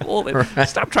revival. And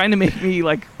stop trying to make me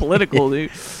like political,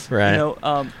 dude. Right.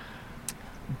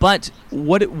 But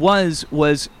what it was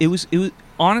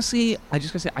honestly, I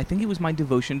just gotta say, I think it was my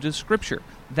devotion to Scripture.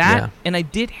 And I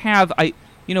did have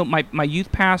my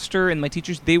youth pastor and my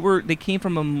teachers. They came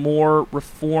from a more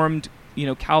Reformed,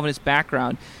 Calvinist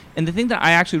background. And the thing that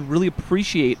I actually really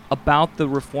appreciate about the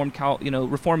Reformed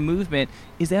movement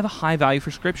is they have a high value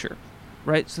for Scripture.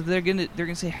 Right, so they're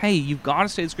gonna say, hey, you've got to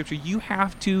study the Scripture. You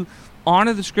have to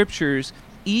honor the Scriptures,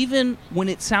 even when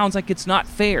it sounds like it's not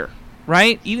fair.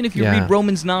 Right, even if you read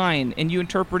Romans 9 and you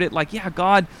interpret it like,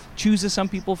 God chooses some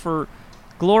people for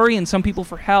glory and some people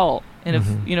for hell, and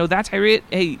if that's how you read it,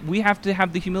 hey, we have to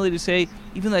have the humility to say,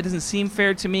 even though that doesn't seem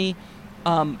fair to me,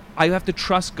 I have to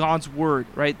trust God's word.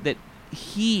 Right, that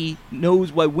He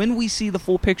knows why. When we see the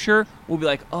full picture, we'll be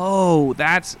like, oh,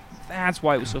 that's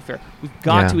why it was so fair. We've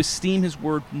got to esteem His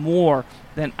word more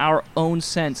than our own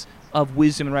sense of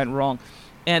wisdom and right and wrong.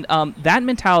 And that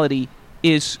mentality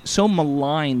is so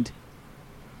maligned,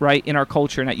 right, in our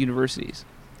culture and at universities.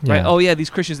 Yeah. Right? Oh, yeah, these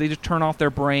Christians, they just turn off their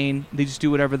brain. They just do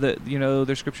whatever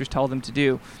their scriptures tell them to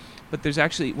do. But there's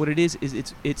actually, what it is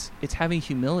it's having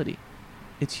humility.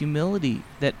 It's humility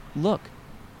that, look,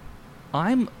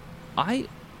 I'm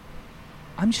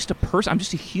just a person. I'm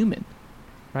just a human.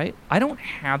 Right? I don't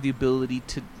have the ability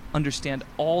to understand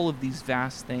all of these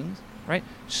vast things, right?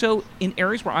 So in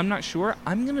areas where I'm not sure,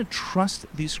 I'm going to trust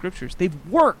these scriptures. They've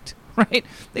worked, right?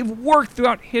 They've worked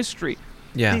throughout history.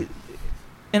 Yeah.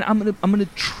 And I'm going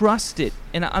to trust it,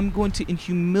 and I'm going to in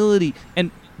humility.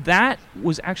 And that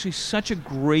was actually such a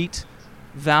great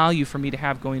value for me to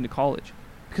have going to college.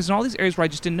 Because in all these areas where I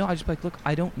just didn't know, I just be like, look,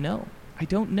 I don't know,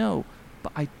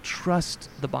 but I trust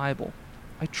the Bible.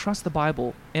 I trust the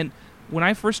Bible. And when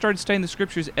I first started studying the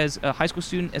scriptures as a high school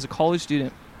student, as a college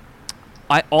student,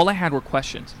 all I had were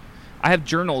questions. I have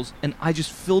journals, and I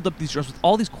just filled up these journals with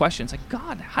all these questions. Like,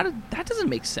 God, that doesn't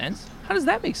make sense. How does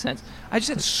that make sense? I just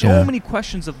had so many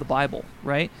questions of the Bible,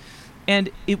 right? And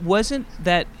it wasn't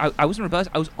that I wasn't rebellious.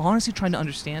 I was honestly trying to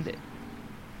understand it.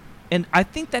 And I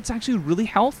think that's actually really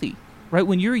healthy, right?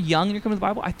 When you're young and you're coming to the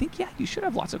Bible, I think, you should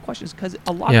have lots of questions because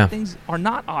a lot of things are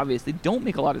not obvious. They don't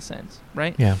make a lot of sense,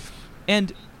 right? Yeah.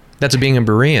 And that's being a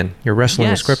Berean. You're wrestling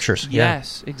with scriptures.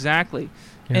 Yes, exactly.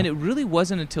 Yeah. And it really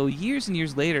wasn't until years and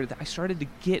years later that I started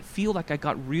to feel like I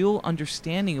got real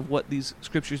understanding of what these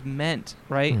scriptures meant,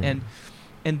 right?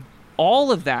 And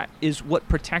all of that is what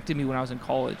protected me when I was in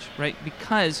college, right?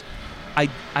 Because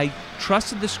I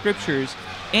trusted the scriptures,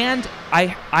 and I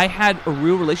had a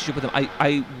real relationship with them.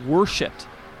 I worshipped,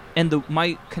 and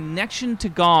my connection to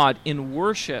God in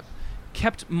worship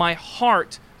kept my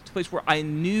heart to a place where I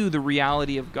knew the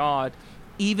reality of God,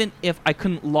 even if I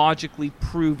couldn't logically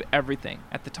prove everything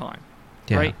at the time,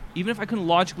 right? Even if I couldn't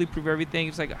logically prove everything,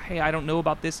 it's like, hey, I don't know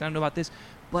about this, and I don't know about this,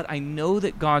 but I know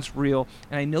that God's real,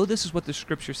 and I know this is what the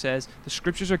Scripture says. The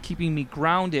Scriptures are keeping me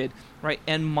grounded, right?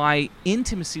 And my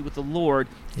intimacy with the Lord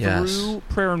through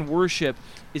prayer and worship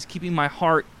is keeping my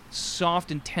heart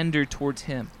soft and tender towards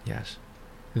Him. Yes.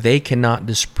 They cannot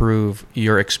disprove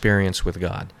your experience with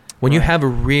God. When you have a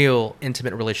real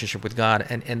intimate relationship with God,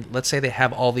 and let's say they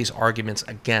have all these arguments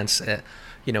against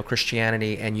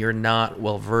Christianity, and you're not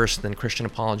well-versed in Christian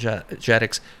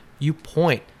apologetics, you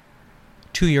point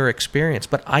to your experience.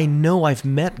 But I know I've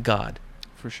met God.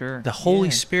 For sure. The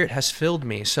Holy Spirit has filled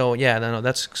me. So,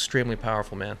 that's extremely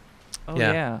powerful, man. Oh,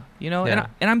 yeah. And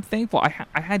I'm thankful.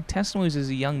 I had testimonies as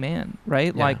a young man,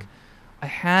 right? Yeah. Like, I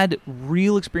had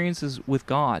real experiences with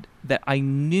God that I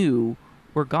knew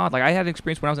were God. Like, I had an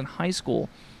experience when I was in high school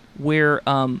where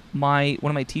one of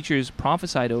my teachers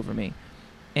prophesied over me,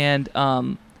 and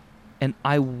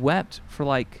I wept for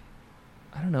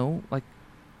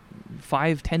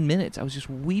 5-10 minutes. I was just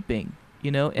weeping,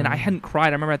 and I hadn't cried.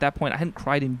 I remember at that point I hadn't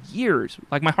cried in years.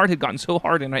 Like, my heart had gotten so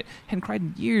hard, and I hadn't cried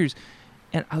in years,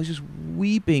 and I was just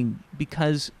weeping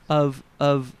because of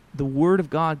the Word of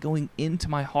God going into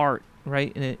my heart,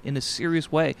 right, in a serious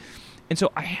way. And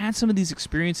so I had some of these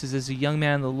experiences as a young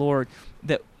man in the Lord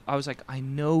that I was like, I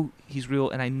know He's real,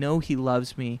 and I know He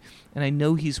loves me, and I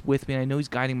know He's with me, and I know He's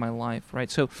guiding my life,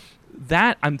 right? So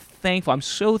that I'm thankful. I'm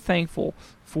so thankful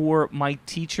for my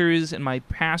teachers and my youth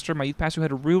pastor who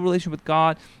had a real relationship with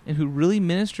God and who really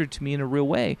ministered to me in a real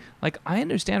way. Like, I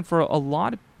understand for a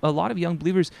lot of young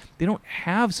believers, they don't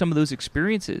have some of those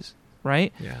experiences,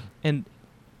 right? Yeah. And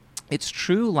it's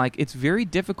true, like, it's very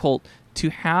difficult to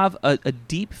have a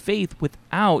deep faith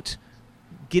without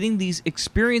getting these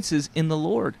experiences in the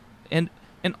Lord. And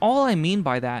all I mean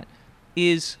by that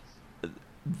is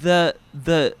the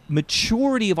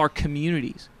maturity of our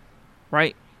communities,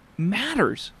 right,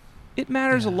 matters. It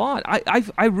matters a lot.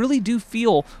 I really do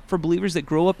feel for believers that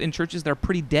grow up in churches that are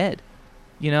pretty dead,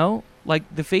 like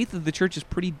the faith of the church is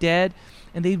pretty dead,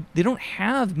 and they don't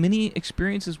have many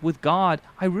experiences with God.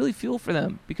 I really feel for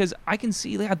them because I can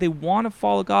see that they want to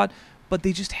follow God, but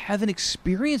they just haven't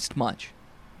experienced much,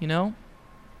 Well,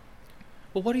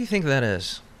 what do you think that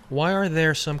is? Why are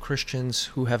there some Christians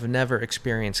who have never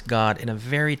experienced God in a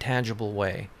very tangible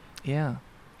way? Yeah.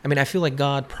 I mean, I feel like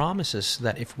God promises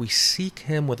that if we seek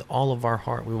Him with all of our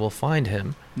heart, we will find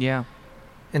Him. Yeah.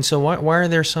 And so why are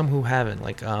there some who haven't?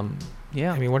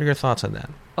 Yeah. I mean, what are your thoughts on that?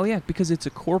 Oh, yeah, because it's a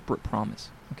corporate promise,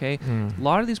 okay? A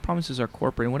lot of these promises are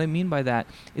corporate, and what I mean by that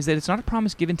is that it's not a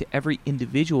promise given to every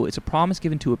individual. It's a promise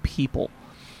given to a people.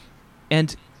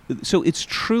 And so it's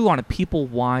true on a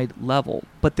people-wide level,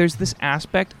 but there's this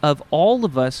aspect of all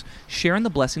of us sharing the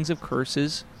blessings of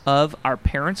curses of our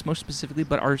parents, most specifically,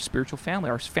 but our spiritual family,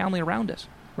 our family around us,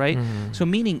 right? So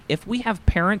meaning, if we have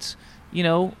parents,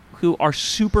 who are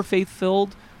super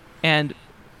faith-filled and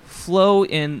flow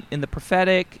in the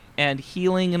prophetic and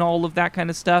healing and all of that kind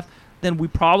of stuff, then we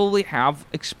probably have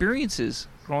experiences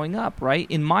growing up, right?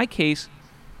 In my case,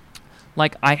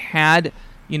 like I had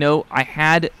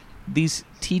these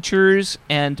teachers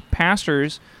and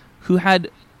pastors who had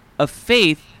a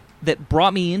faith that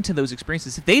brought me into those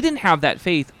experiences. If they didn't have that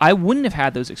faith, I wouldn't have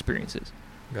had those experiences.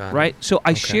 Right? So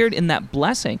I shared in that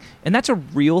blessing, and that's a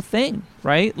real thing,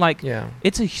 right? Like,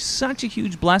 it's such a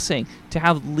huge blessing to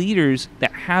have leaders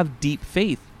that have deep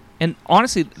faith. And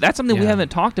honestly, that's something we haven't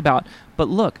talked about. But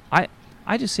look, I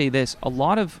just say this: a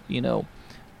lot of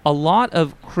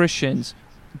Christians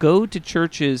go to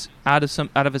churches out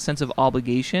of a sense of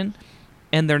obligation,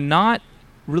 and they're not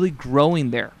really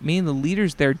growing there. Meaning the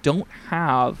leaders there don't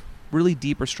have really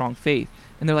deep or strong faith,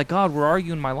 and they're like, God, where are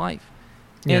you in my life?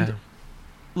 And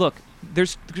look,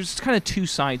 there's kind of two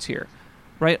sides here.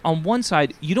 right? On one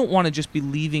side, you don't want to just be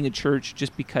leaving a church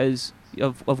just because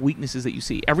of weaknesses that you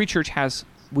see. Every church has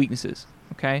weaknesses,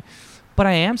 okay? But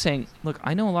I am saying, look,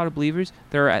 I know a lot of believers.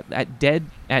 They're at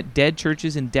dead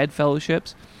churches and dead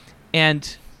fellowships,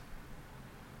 and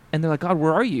they're like, God,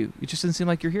 where are you? It just doesn't seem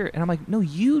like you're here. And I'm like, no,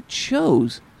 you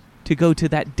chose to go to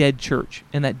that dead church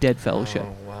and that dead fellowship.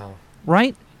 Oh, wow.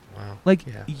 Right? Wow. Like,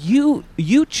 you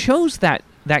chose that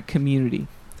community,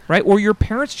 right? Or your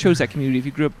parents chose that community if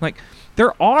you grew up. Like,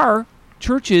 there are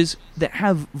churches that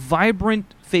have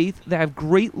vibrant faith, that have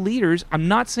great leaders. I'm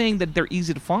not saying that they're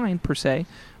easy to find, per se,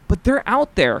 but they're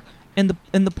out there. And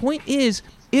the point is,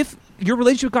 if your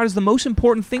relationship with God is the most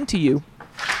important thing to you,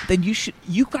 then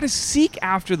you've got to seek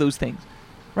after those things,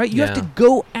 right? You have to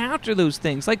go after those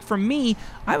things. Like for me,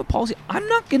 I have a policy. I'm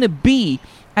not going to be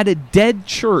at a dead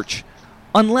church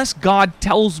unless God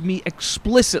tells me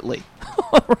explicitly,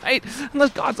 right?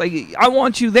 Unless God's like, I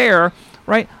want you there,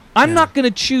 right? I'm not going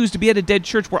to choose to be at a dead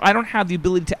church where I don't have the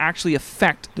ability to actually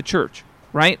affect the church,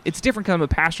 right? It's different because I'm a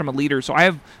pastor, I'm a leader, so I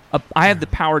have the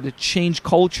power to change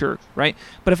culture, right?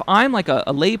 But if I'm like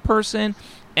a lay person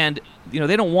and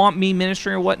they don't want me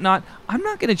ministering or whatnot, I'm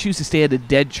not going to choose to stay at a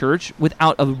dead church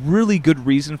without a really good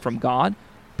reason from God,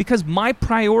 because my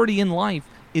priority in life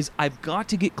is I've got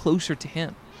to get closer to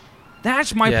Him.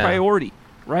 That's my priority,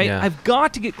 right? Yeah. I've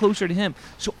got to get closer to Him.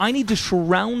 So I need to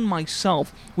surround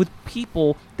myself with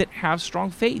people that have strong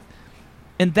faith.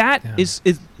 And that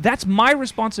that's my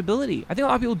responsibility. I think a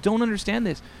lot of people don't understand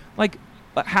this. Like,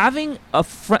 having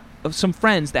some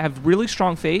friends that have really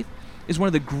strong faith is one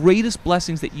of the greatest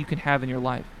blessings that you can have in your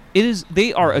life.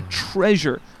 They are a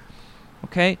treasure,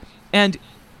 okay? And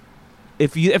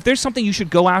if there's something you should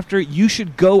go after, you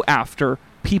should go after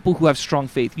people who have strong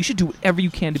faith. You should do whatever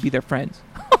you can to be their friends.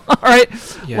 All right?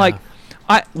 Yeah. Like,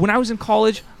 when I was in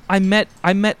college, I met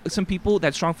some people that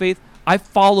had strong faith. I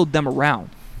followed them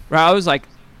around. Right? I was like,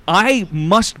 I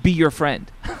must be your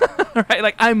friend. Right?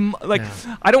 Like, I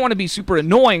don't want to be super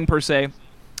annoying per se,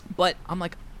 but I'm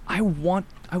like, I want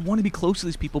to be close to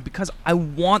these people because I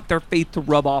want their faith to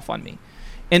rub off on me.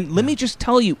 And let me just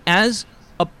tell you, as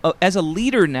a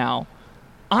leader now,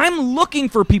 I'm looking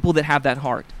for people that have that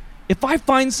heart. If I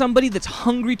find somebody that's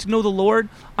hungry to know the Lord,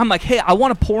 I'm like, hey, I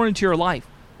want to pour into your life.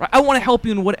 Right? I want to help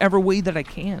you in whatever way that I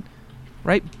can.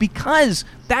 Right? Because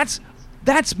that's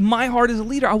my heart as a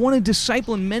leader. I want to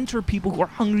disciple and mentor people who are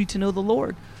hungry to know the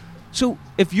Lord. So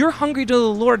if you're hungry to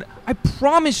know the Lord, I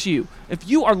promise you, if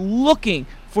you are looking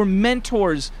for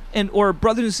mentors or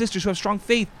brothers and sisters who have strong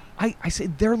faith, I say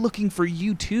they're looking for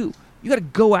you too. You got to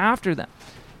go after them.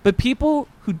 But people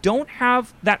who don't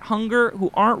have that hunger,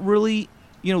 who aren't really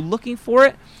looking for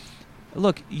it,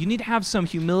 look, you need to have some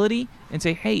humility and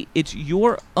say, hey, it's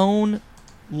your own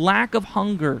lack of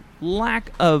hunger,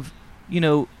 lack of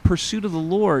pursuit of the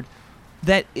Lord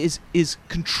that is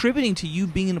contributing to you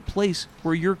being in a place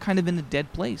where you're kind of in a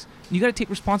dead place. And you got to take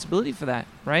responsibility for that,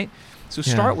 right? So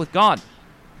start with God.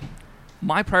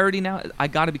 My priority now, I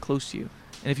got to be close to you.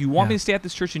 And if you want me to stay at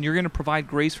this church and you're going to provide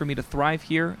grace for me to thrive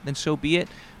here, then so be it.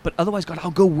 But otherwise, God,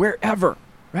 I'll go wherever.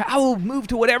 Right? I will move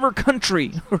to whatever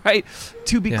country, right,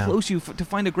 to be close to you, to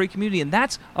find a great community. And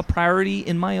that's a priority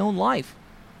in my own life.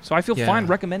 So I feel fine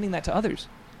recommending that to others.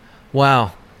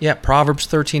 Wow. Yeah, Proverbs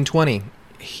 13:20.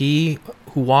 He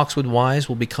who walks with wise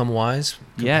will become wise.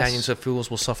 Companions of fools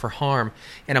will suffer harm.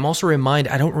 And I'm also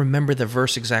reminded, I don't remember the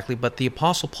verse exactly, but the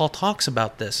Apostle Paul talks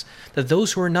about this, that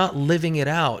those who are not living it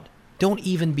out, don't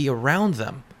even be around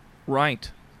them. Right.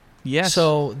 Yes.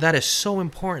 So that is so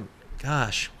important.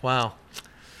 Gosh, wow.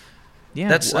 Yeah.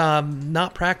 That's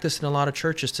not practiced in a lot of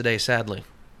churches today, sadly.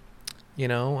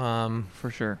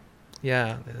 For sure.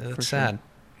 Yeah, that's sad.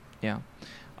 Yeah.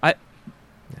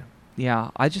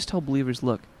 I just tell believers,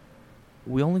 look,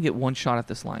 we only get one shot at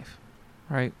this life,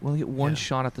 right? We only get one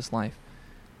shot at this life.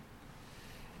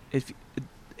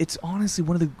 It's honestly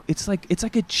it's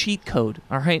like a cheat code,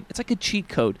 all right? It's like a cheat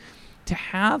code. To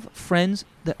have friends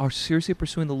that are seriously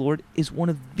pursuing the Lord is one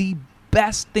of the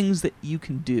best things that you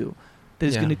can do that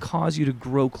is going to cause you to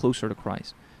grow closer to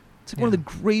Christ. It's like one of the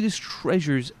greatest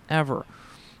treasures ever.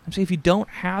 I'm saying if you don't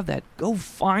have that, go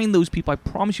find those people. I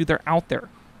promise you they're out there.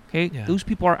 Okay? Yeah. Those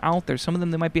people are out there. Some of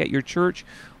them, they might be at your church,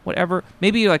 whatever.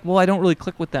 Maybe you're like, well, I don't really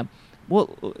click with them.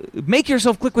 Well, make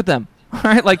yourself click with them. All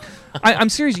right? Like, I'm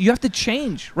serious. You have to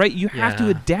change, right? You have to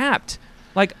adapt.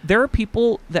 Like, there are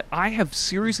people that I have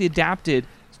seriously adapted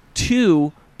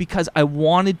to because I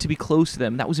wanted to be close to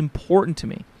them. That was important to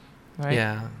me. Right?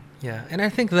 Yeah. Yeah, and I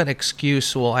think that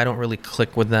excuse, well, I don't really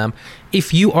click with them.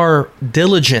 If you are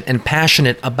diligent and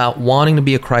passionate about wanting to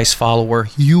be a Christ follower,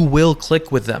 you will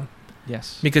click with them.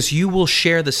 Yes. Because you will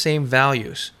share the same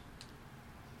values.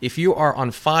 If you are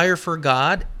on fire for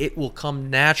God, it will come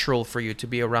natural for you to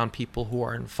be around people who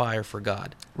are on fire for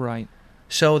God. Right.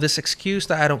 So this excuse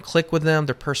that I don't click with them,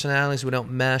 their personalities, we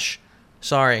don't mesh.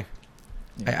 Sorry,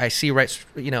 I see right.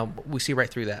 We see right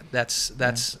through that.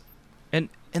 That's.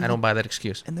 And I don't buy that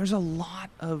excuse. And there's a lot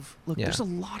of there's a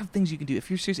lot of things you can do if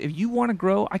you're serious. If you want to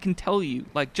grow, I can tell you,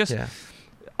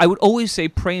 I would always say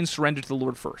pray and surrender to the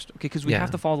Lord first, okay? Because we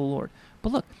have to follow the Lord.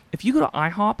 But look, if you go to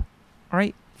IHOP, all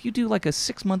right, if you do like a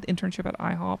 6-month internship at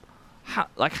IHOP,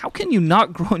 how can you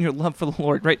not grow in your love for the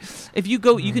Lord, right? If you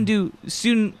go, you can do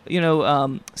student,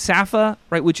 SAFA,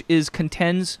 right, which is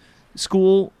Contends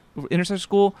School, intercessor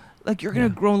school. Like you're gonna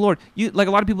grow in the Lord. You like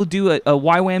a lot of people do a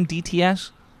YWAM DTS,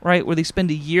 right, where they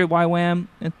spend a year YWAM,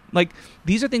 and like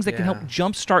these are things that can help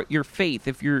jumpstart your faith.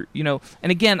 If you're,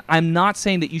 and again, I'm not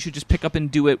saying that you should just pick up and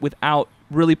do it without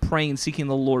really praying and seeking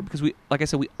the Lord, because like I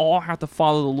said, we all have to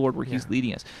follow the Lord where He's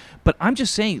leading us. But I'm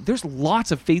just saying, there's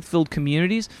lots of faith-filled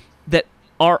communities that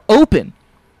are open,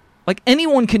 like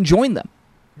anyone can join them.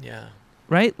 Yeah.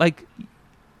 Right, like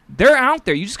they're out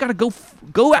there. You just got to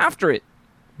go after it.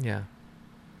 Yeah.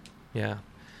 Yeah.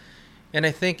 And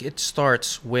I think it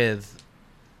starts with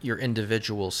your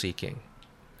individual seeking.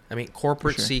 I mean,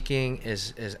 corporate seeking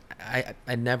is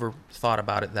I never thought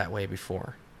about it that way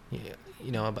before.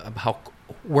 About how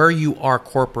where you are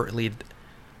corporately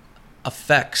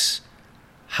affects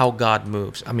how God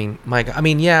moves. I mean,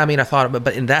 I thought of it,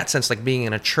 but in that sense, like being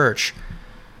in a church,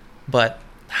 but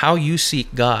how you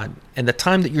seek God and the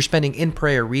time that you're spending in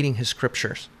prayer, reading His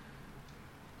scriptures.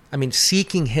 I mean,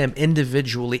 seeking Him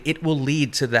individually, it will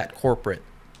lead to that corporate.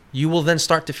 You will then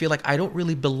start to feel like, I don't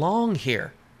really belong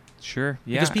here. Sure,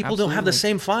 yeah, because people don't have the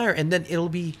same fire, and then it'll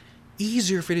be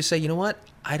easier for you to say, you know what,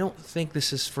 I don't think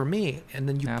this is for me. And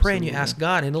then you pray and you ask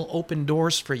God, and He'll open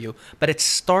doors for you. But it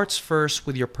starts first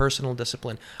with your personal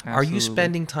discipline. Absolutely. Are you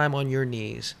spending time on your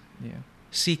knees,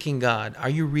 seeking God? Are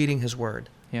you reading His Word?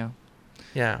 Yeah.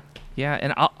 Yeah. Yeah,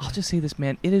 and I'll just say this,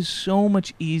 man. It is so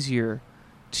much easier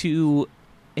to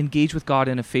engage with God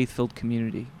in a faith-filled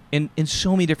community in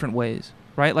so many different ways,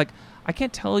 right? Like, I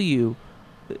can't tell you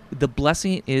the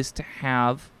blessing it is to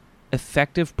have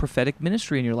effective prophetic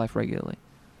ministry in your life regularly.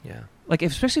 Yeah. Like,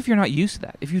 especially if you're not used to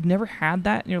that. If you've never had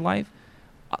that in your life,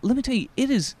 let me tell you, it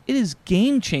is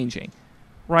game-changing,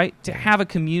 right? To have a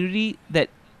community that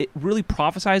it really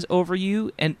prophesies over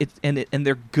you and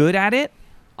they're good at it.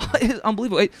 It's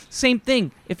unbelievable. Same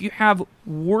thing if you have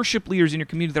worship leaders in your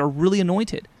community that are really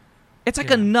anointed. It's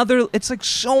like it's like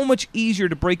so much easier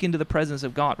to break into the presence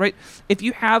of God, right? If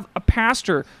you have a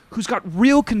pastor who's got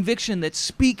real conviction, that's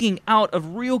speaking out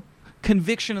of real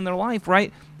conviction in their life,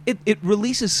 right? It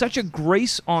releases such a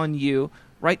grace on you,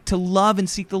 right, to love and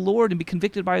seek the Lord and be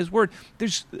convicted by His Word.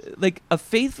 There's like a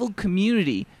faithful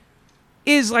community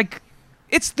is like,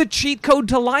 it's the cheat code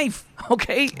to life,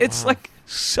 okay? Wow. It's like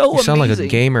so amazing. You sound like a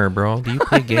gamer, bro. Do you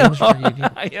play games?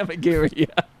 I am a gamer, yeah.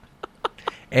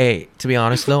 Hey, to be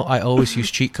honest, though, I always use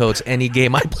cheat codes any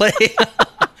game I play.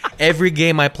 Every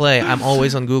game I play, I'm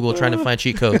always on Google trying to find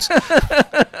cheat codes.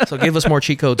 So give us more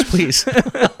cheat codes, please.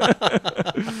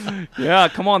 Yeah,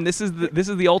 come on. This is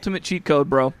the ultimate cheat code,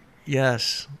 bro.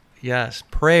 Yes.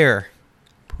 Prayer.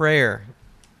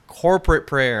 Corporate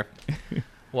prayer.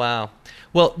 Wow.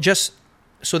 Well, just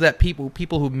so that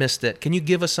people who missed it, can you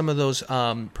give us some of those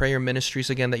prayer ministries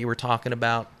again that you were talking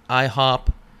about?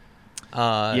 IHOP.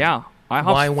 IHOP's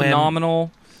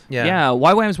phenomenal. Yeah,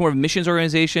 YWAM is more of a missions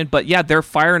organization, but yeah, their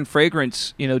Fire and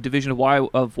Fragrance, division of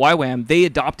YWAM, they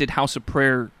adopted House of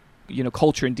Prayer,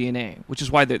 culture and DNA, which is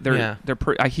why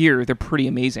I hear they're pretty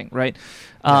amazing, right?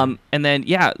 And then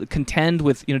Contend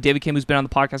with David Kim, who's been on the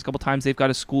podcast a couple times. They've got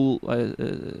a school.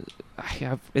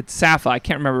 It's SAFA. I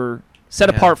can't remember. Set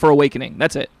apart for awakening.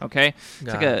 That's it. Okay,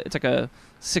 it's like a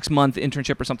 6-month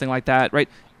internship or something like that, right?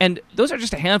 And those are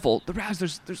just a handful.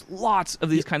 There's lots of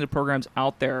these kind of programs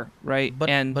out there, right?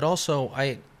 But also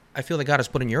I feel that God has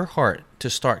put in your heart to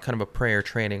start kind of a prayer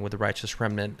training with the Righteous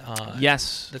Remnant.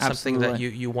 Yes, that's absolutely. something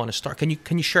that you want to start. Can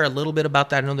you share a little bit about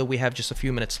that? I know that we have just a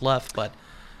few minutes left, but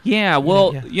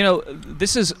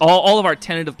this is all of our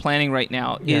tentative planning right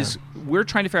now. Is we're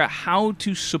trying to figure out how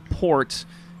to support.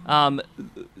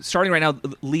 Starting right now,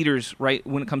 leaders, right,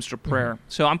 when it comes to prayer. Mm-hmm.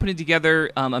 So I'm putting together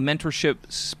a mentorship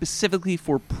specifically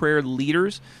for prayer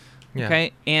leaders,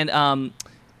 okay? And,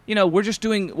 we're just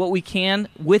doing what we can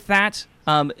with that.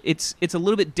 It's a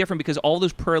little bit different because all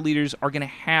those prayer leaders are going to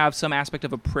have some aspect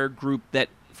of a prayer group that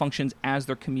functions as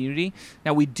their community.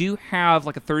 Now, we do have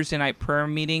like a Thursday night prayer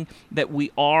meeting that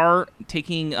we are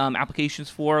taking applications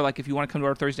for. Like if you want to come to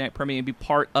our Thursday night prayer meeting and be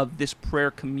part of this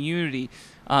prayer community,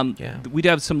 we do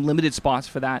have some limited spots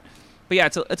for that. But yeah,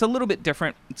 it's a little bit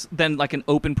different than like an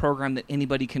open program that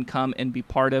anybody can come and be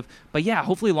part of. But yeah,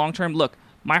 hopefully long term. Look,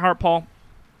 my heart, Paul,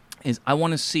 is I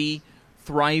want to see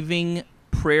thriving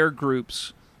prayer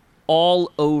groups all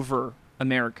over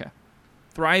America.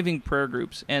 Thriving prayer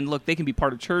groups. And look, they can be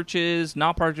part of churches,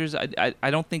 not part of churches. I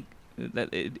don't think that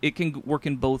it can work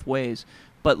in both ways.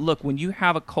 But look, when you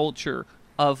have a culture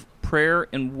of prayer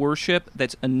and worship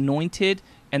that's anointed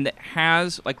and that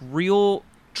has like real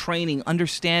training,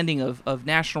 understanding of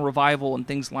national revival and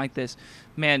things like this,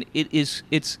 man, it's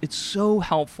so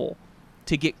helpful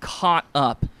to get caught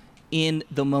up in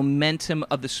the momentum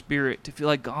of the Spirit, to feel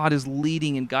like God is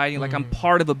leading and guiding, like I'm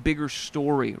part of a bigger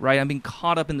story, right? I'm being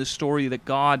caught up in the story that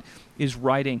God is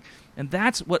writing. And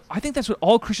that's what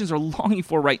all Christians are longing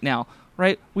for right now,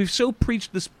 right? We've so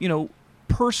preached this,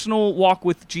 personal walk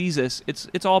with Jesus.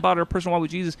 It's all about our personal walk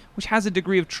with Jesus, which has a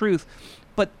degree of truth.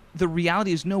 But the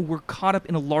reality is, no, we're caught up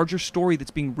in a larger story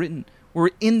that's being written. We're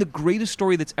in the greatest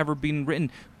story that's ever been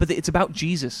written, but it's about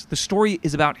Jesus. The story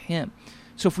is about him.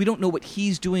 So if we don't know what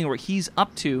he's doing or what he's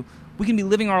up to, we can be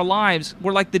living our lives.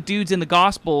 We're like the dudes in the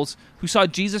Gospels who saw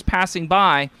Jesus passing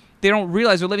by. They don't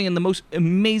realize they're living in the most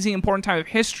amazing, important time of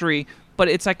history, but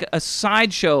it's like a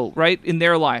sideshow, right, in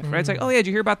their life, right? It's like, oh, yeah, did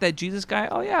you hear about that Jesus guy?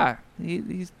 Oh, yeah.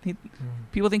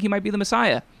 People think he might be the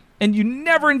Messiah. And you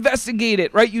never investigate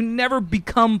it, right? You never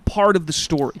become part of the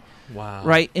story. Wow.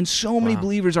 Right? And so many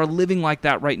believers are living like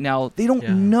that right now. They don't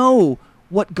know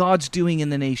what God's doing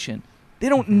in the nation. They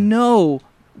don't know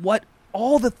what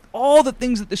all the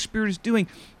things that the Spirit is doing.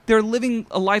 They're living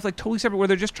a life like totally separate, where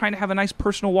they're just trying to have a nice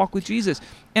personal walk with Jesus.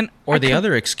 Or the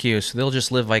other excuse, they'll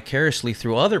just live vicariously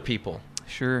through other people.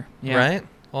 Sure. Yeah. Right?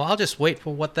 Well, I'll just wait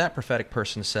for what that prophetic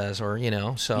person says, or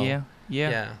so.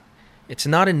 Yeah. It's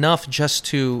not enough just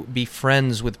to be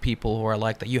friends with people who are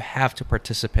like that. You have to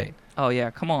participate. Oh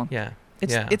yeah, come on. Yeah.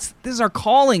 This is our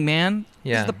calling, man.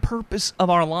 Yeah. This is the purpose of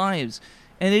our lives.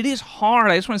 And it is hard.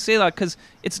 I just want to say that because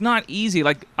it's not easy.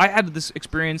 Like, I had this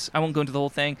experience, I won't go into the whole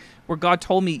thing, where God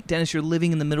told me, Dennis, you're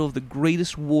living in the middle of the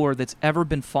greatest war that's ever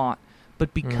been fought.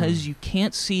 But because you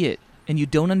can't see it and you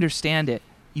don't understand it,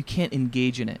 you can't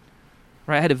engage in it.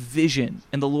 Right? I had a vision,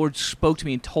 and the Lord spoke to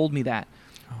me and told me that.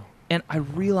 And I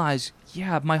realized,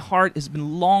 my heart has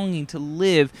been longing to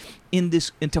live in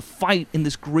this and to fight in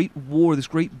this great war, this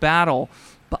great battle,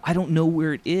 but I don't know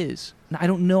where it is. And I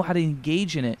don't know how to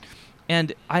engage in it.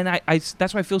 And I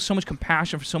that's why I feel so much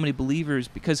compassion for so many believers,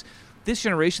 because this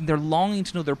generation, they're longing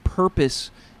to know their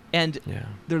purpose, and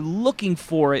they're looking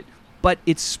for it, but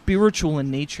it's spiritual in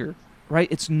nature, right?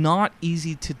 It's not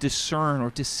easy to discern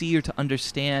or to see or to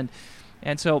understand.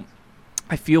 And so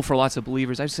I feel for lots of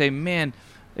believers. I say, man,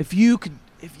 if you could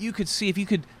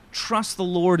trust the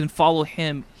Lord and follow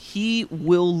him, he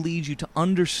will lead you to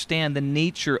understand the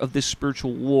nature of this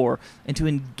spiritual war and to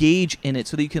engage in it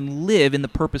so that you can live in the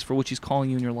purpose for which he's calling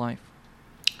you in your life.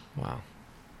 Wow.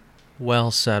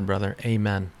 Well said, brother.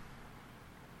 Amen.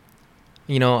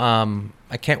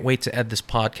 I can't wait to end this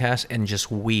podcast and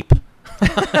just weep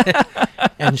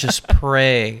and just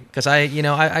pray, because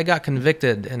I got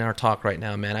convicted in our talk right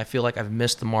now, man. I feel like I've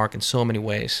missed the mark in so many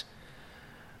ways.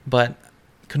 But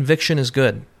conviction is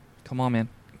good. Come on, man.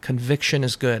 Conviction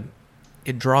is good.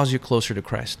 It draws you closer to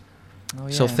Christ. Oh,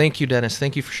 yeah. So thank you, Dennis.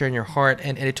 Thank you for sharing your heart.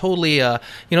 And it totally, to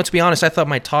be honest, I thought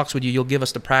my talks with you'll give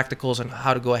us the practicals on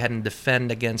how to go ahead and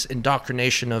defend against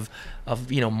indoctrination of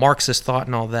Marxist thought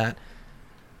and all that.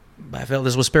 But I felt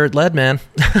this was Spirit-led, man.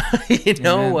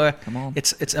 Come on.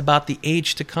 It's about the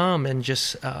age to come, and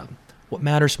just what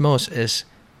matters most is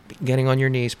getting on your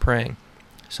knees, praying.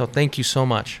 So thank you so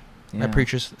much. Yeah.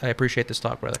 I appreciate this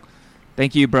talk, brother.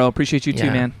 Thank you, bro. Appreciate you too,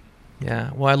 man.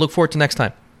 Yeah. Well, I look forward to next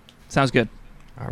time. Sounds good.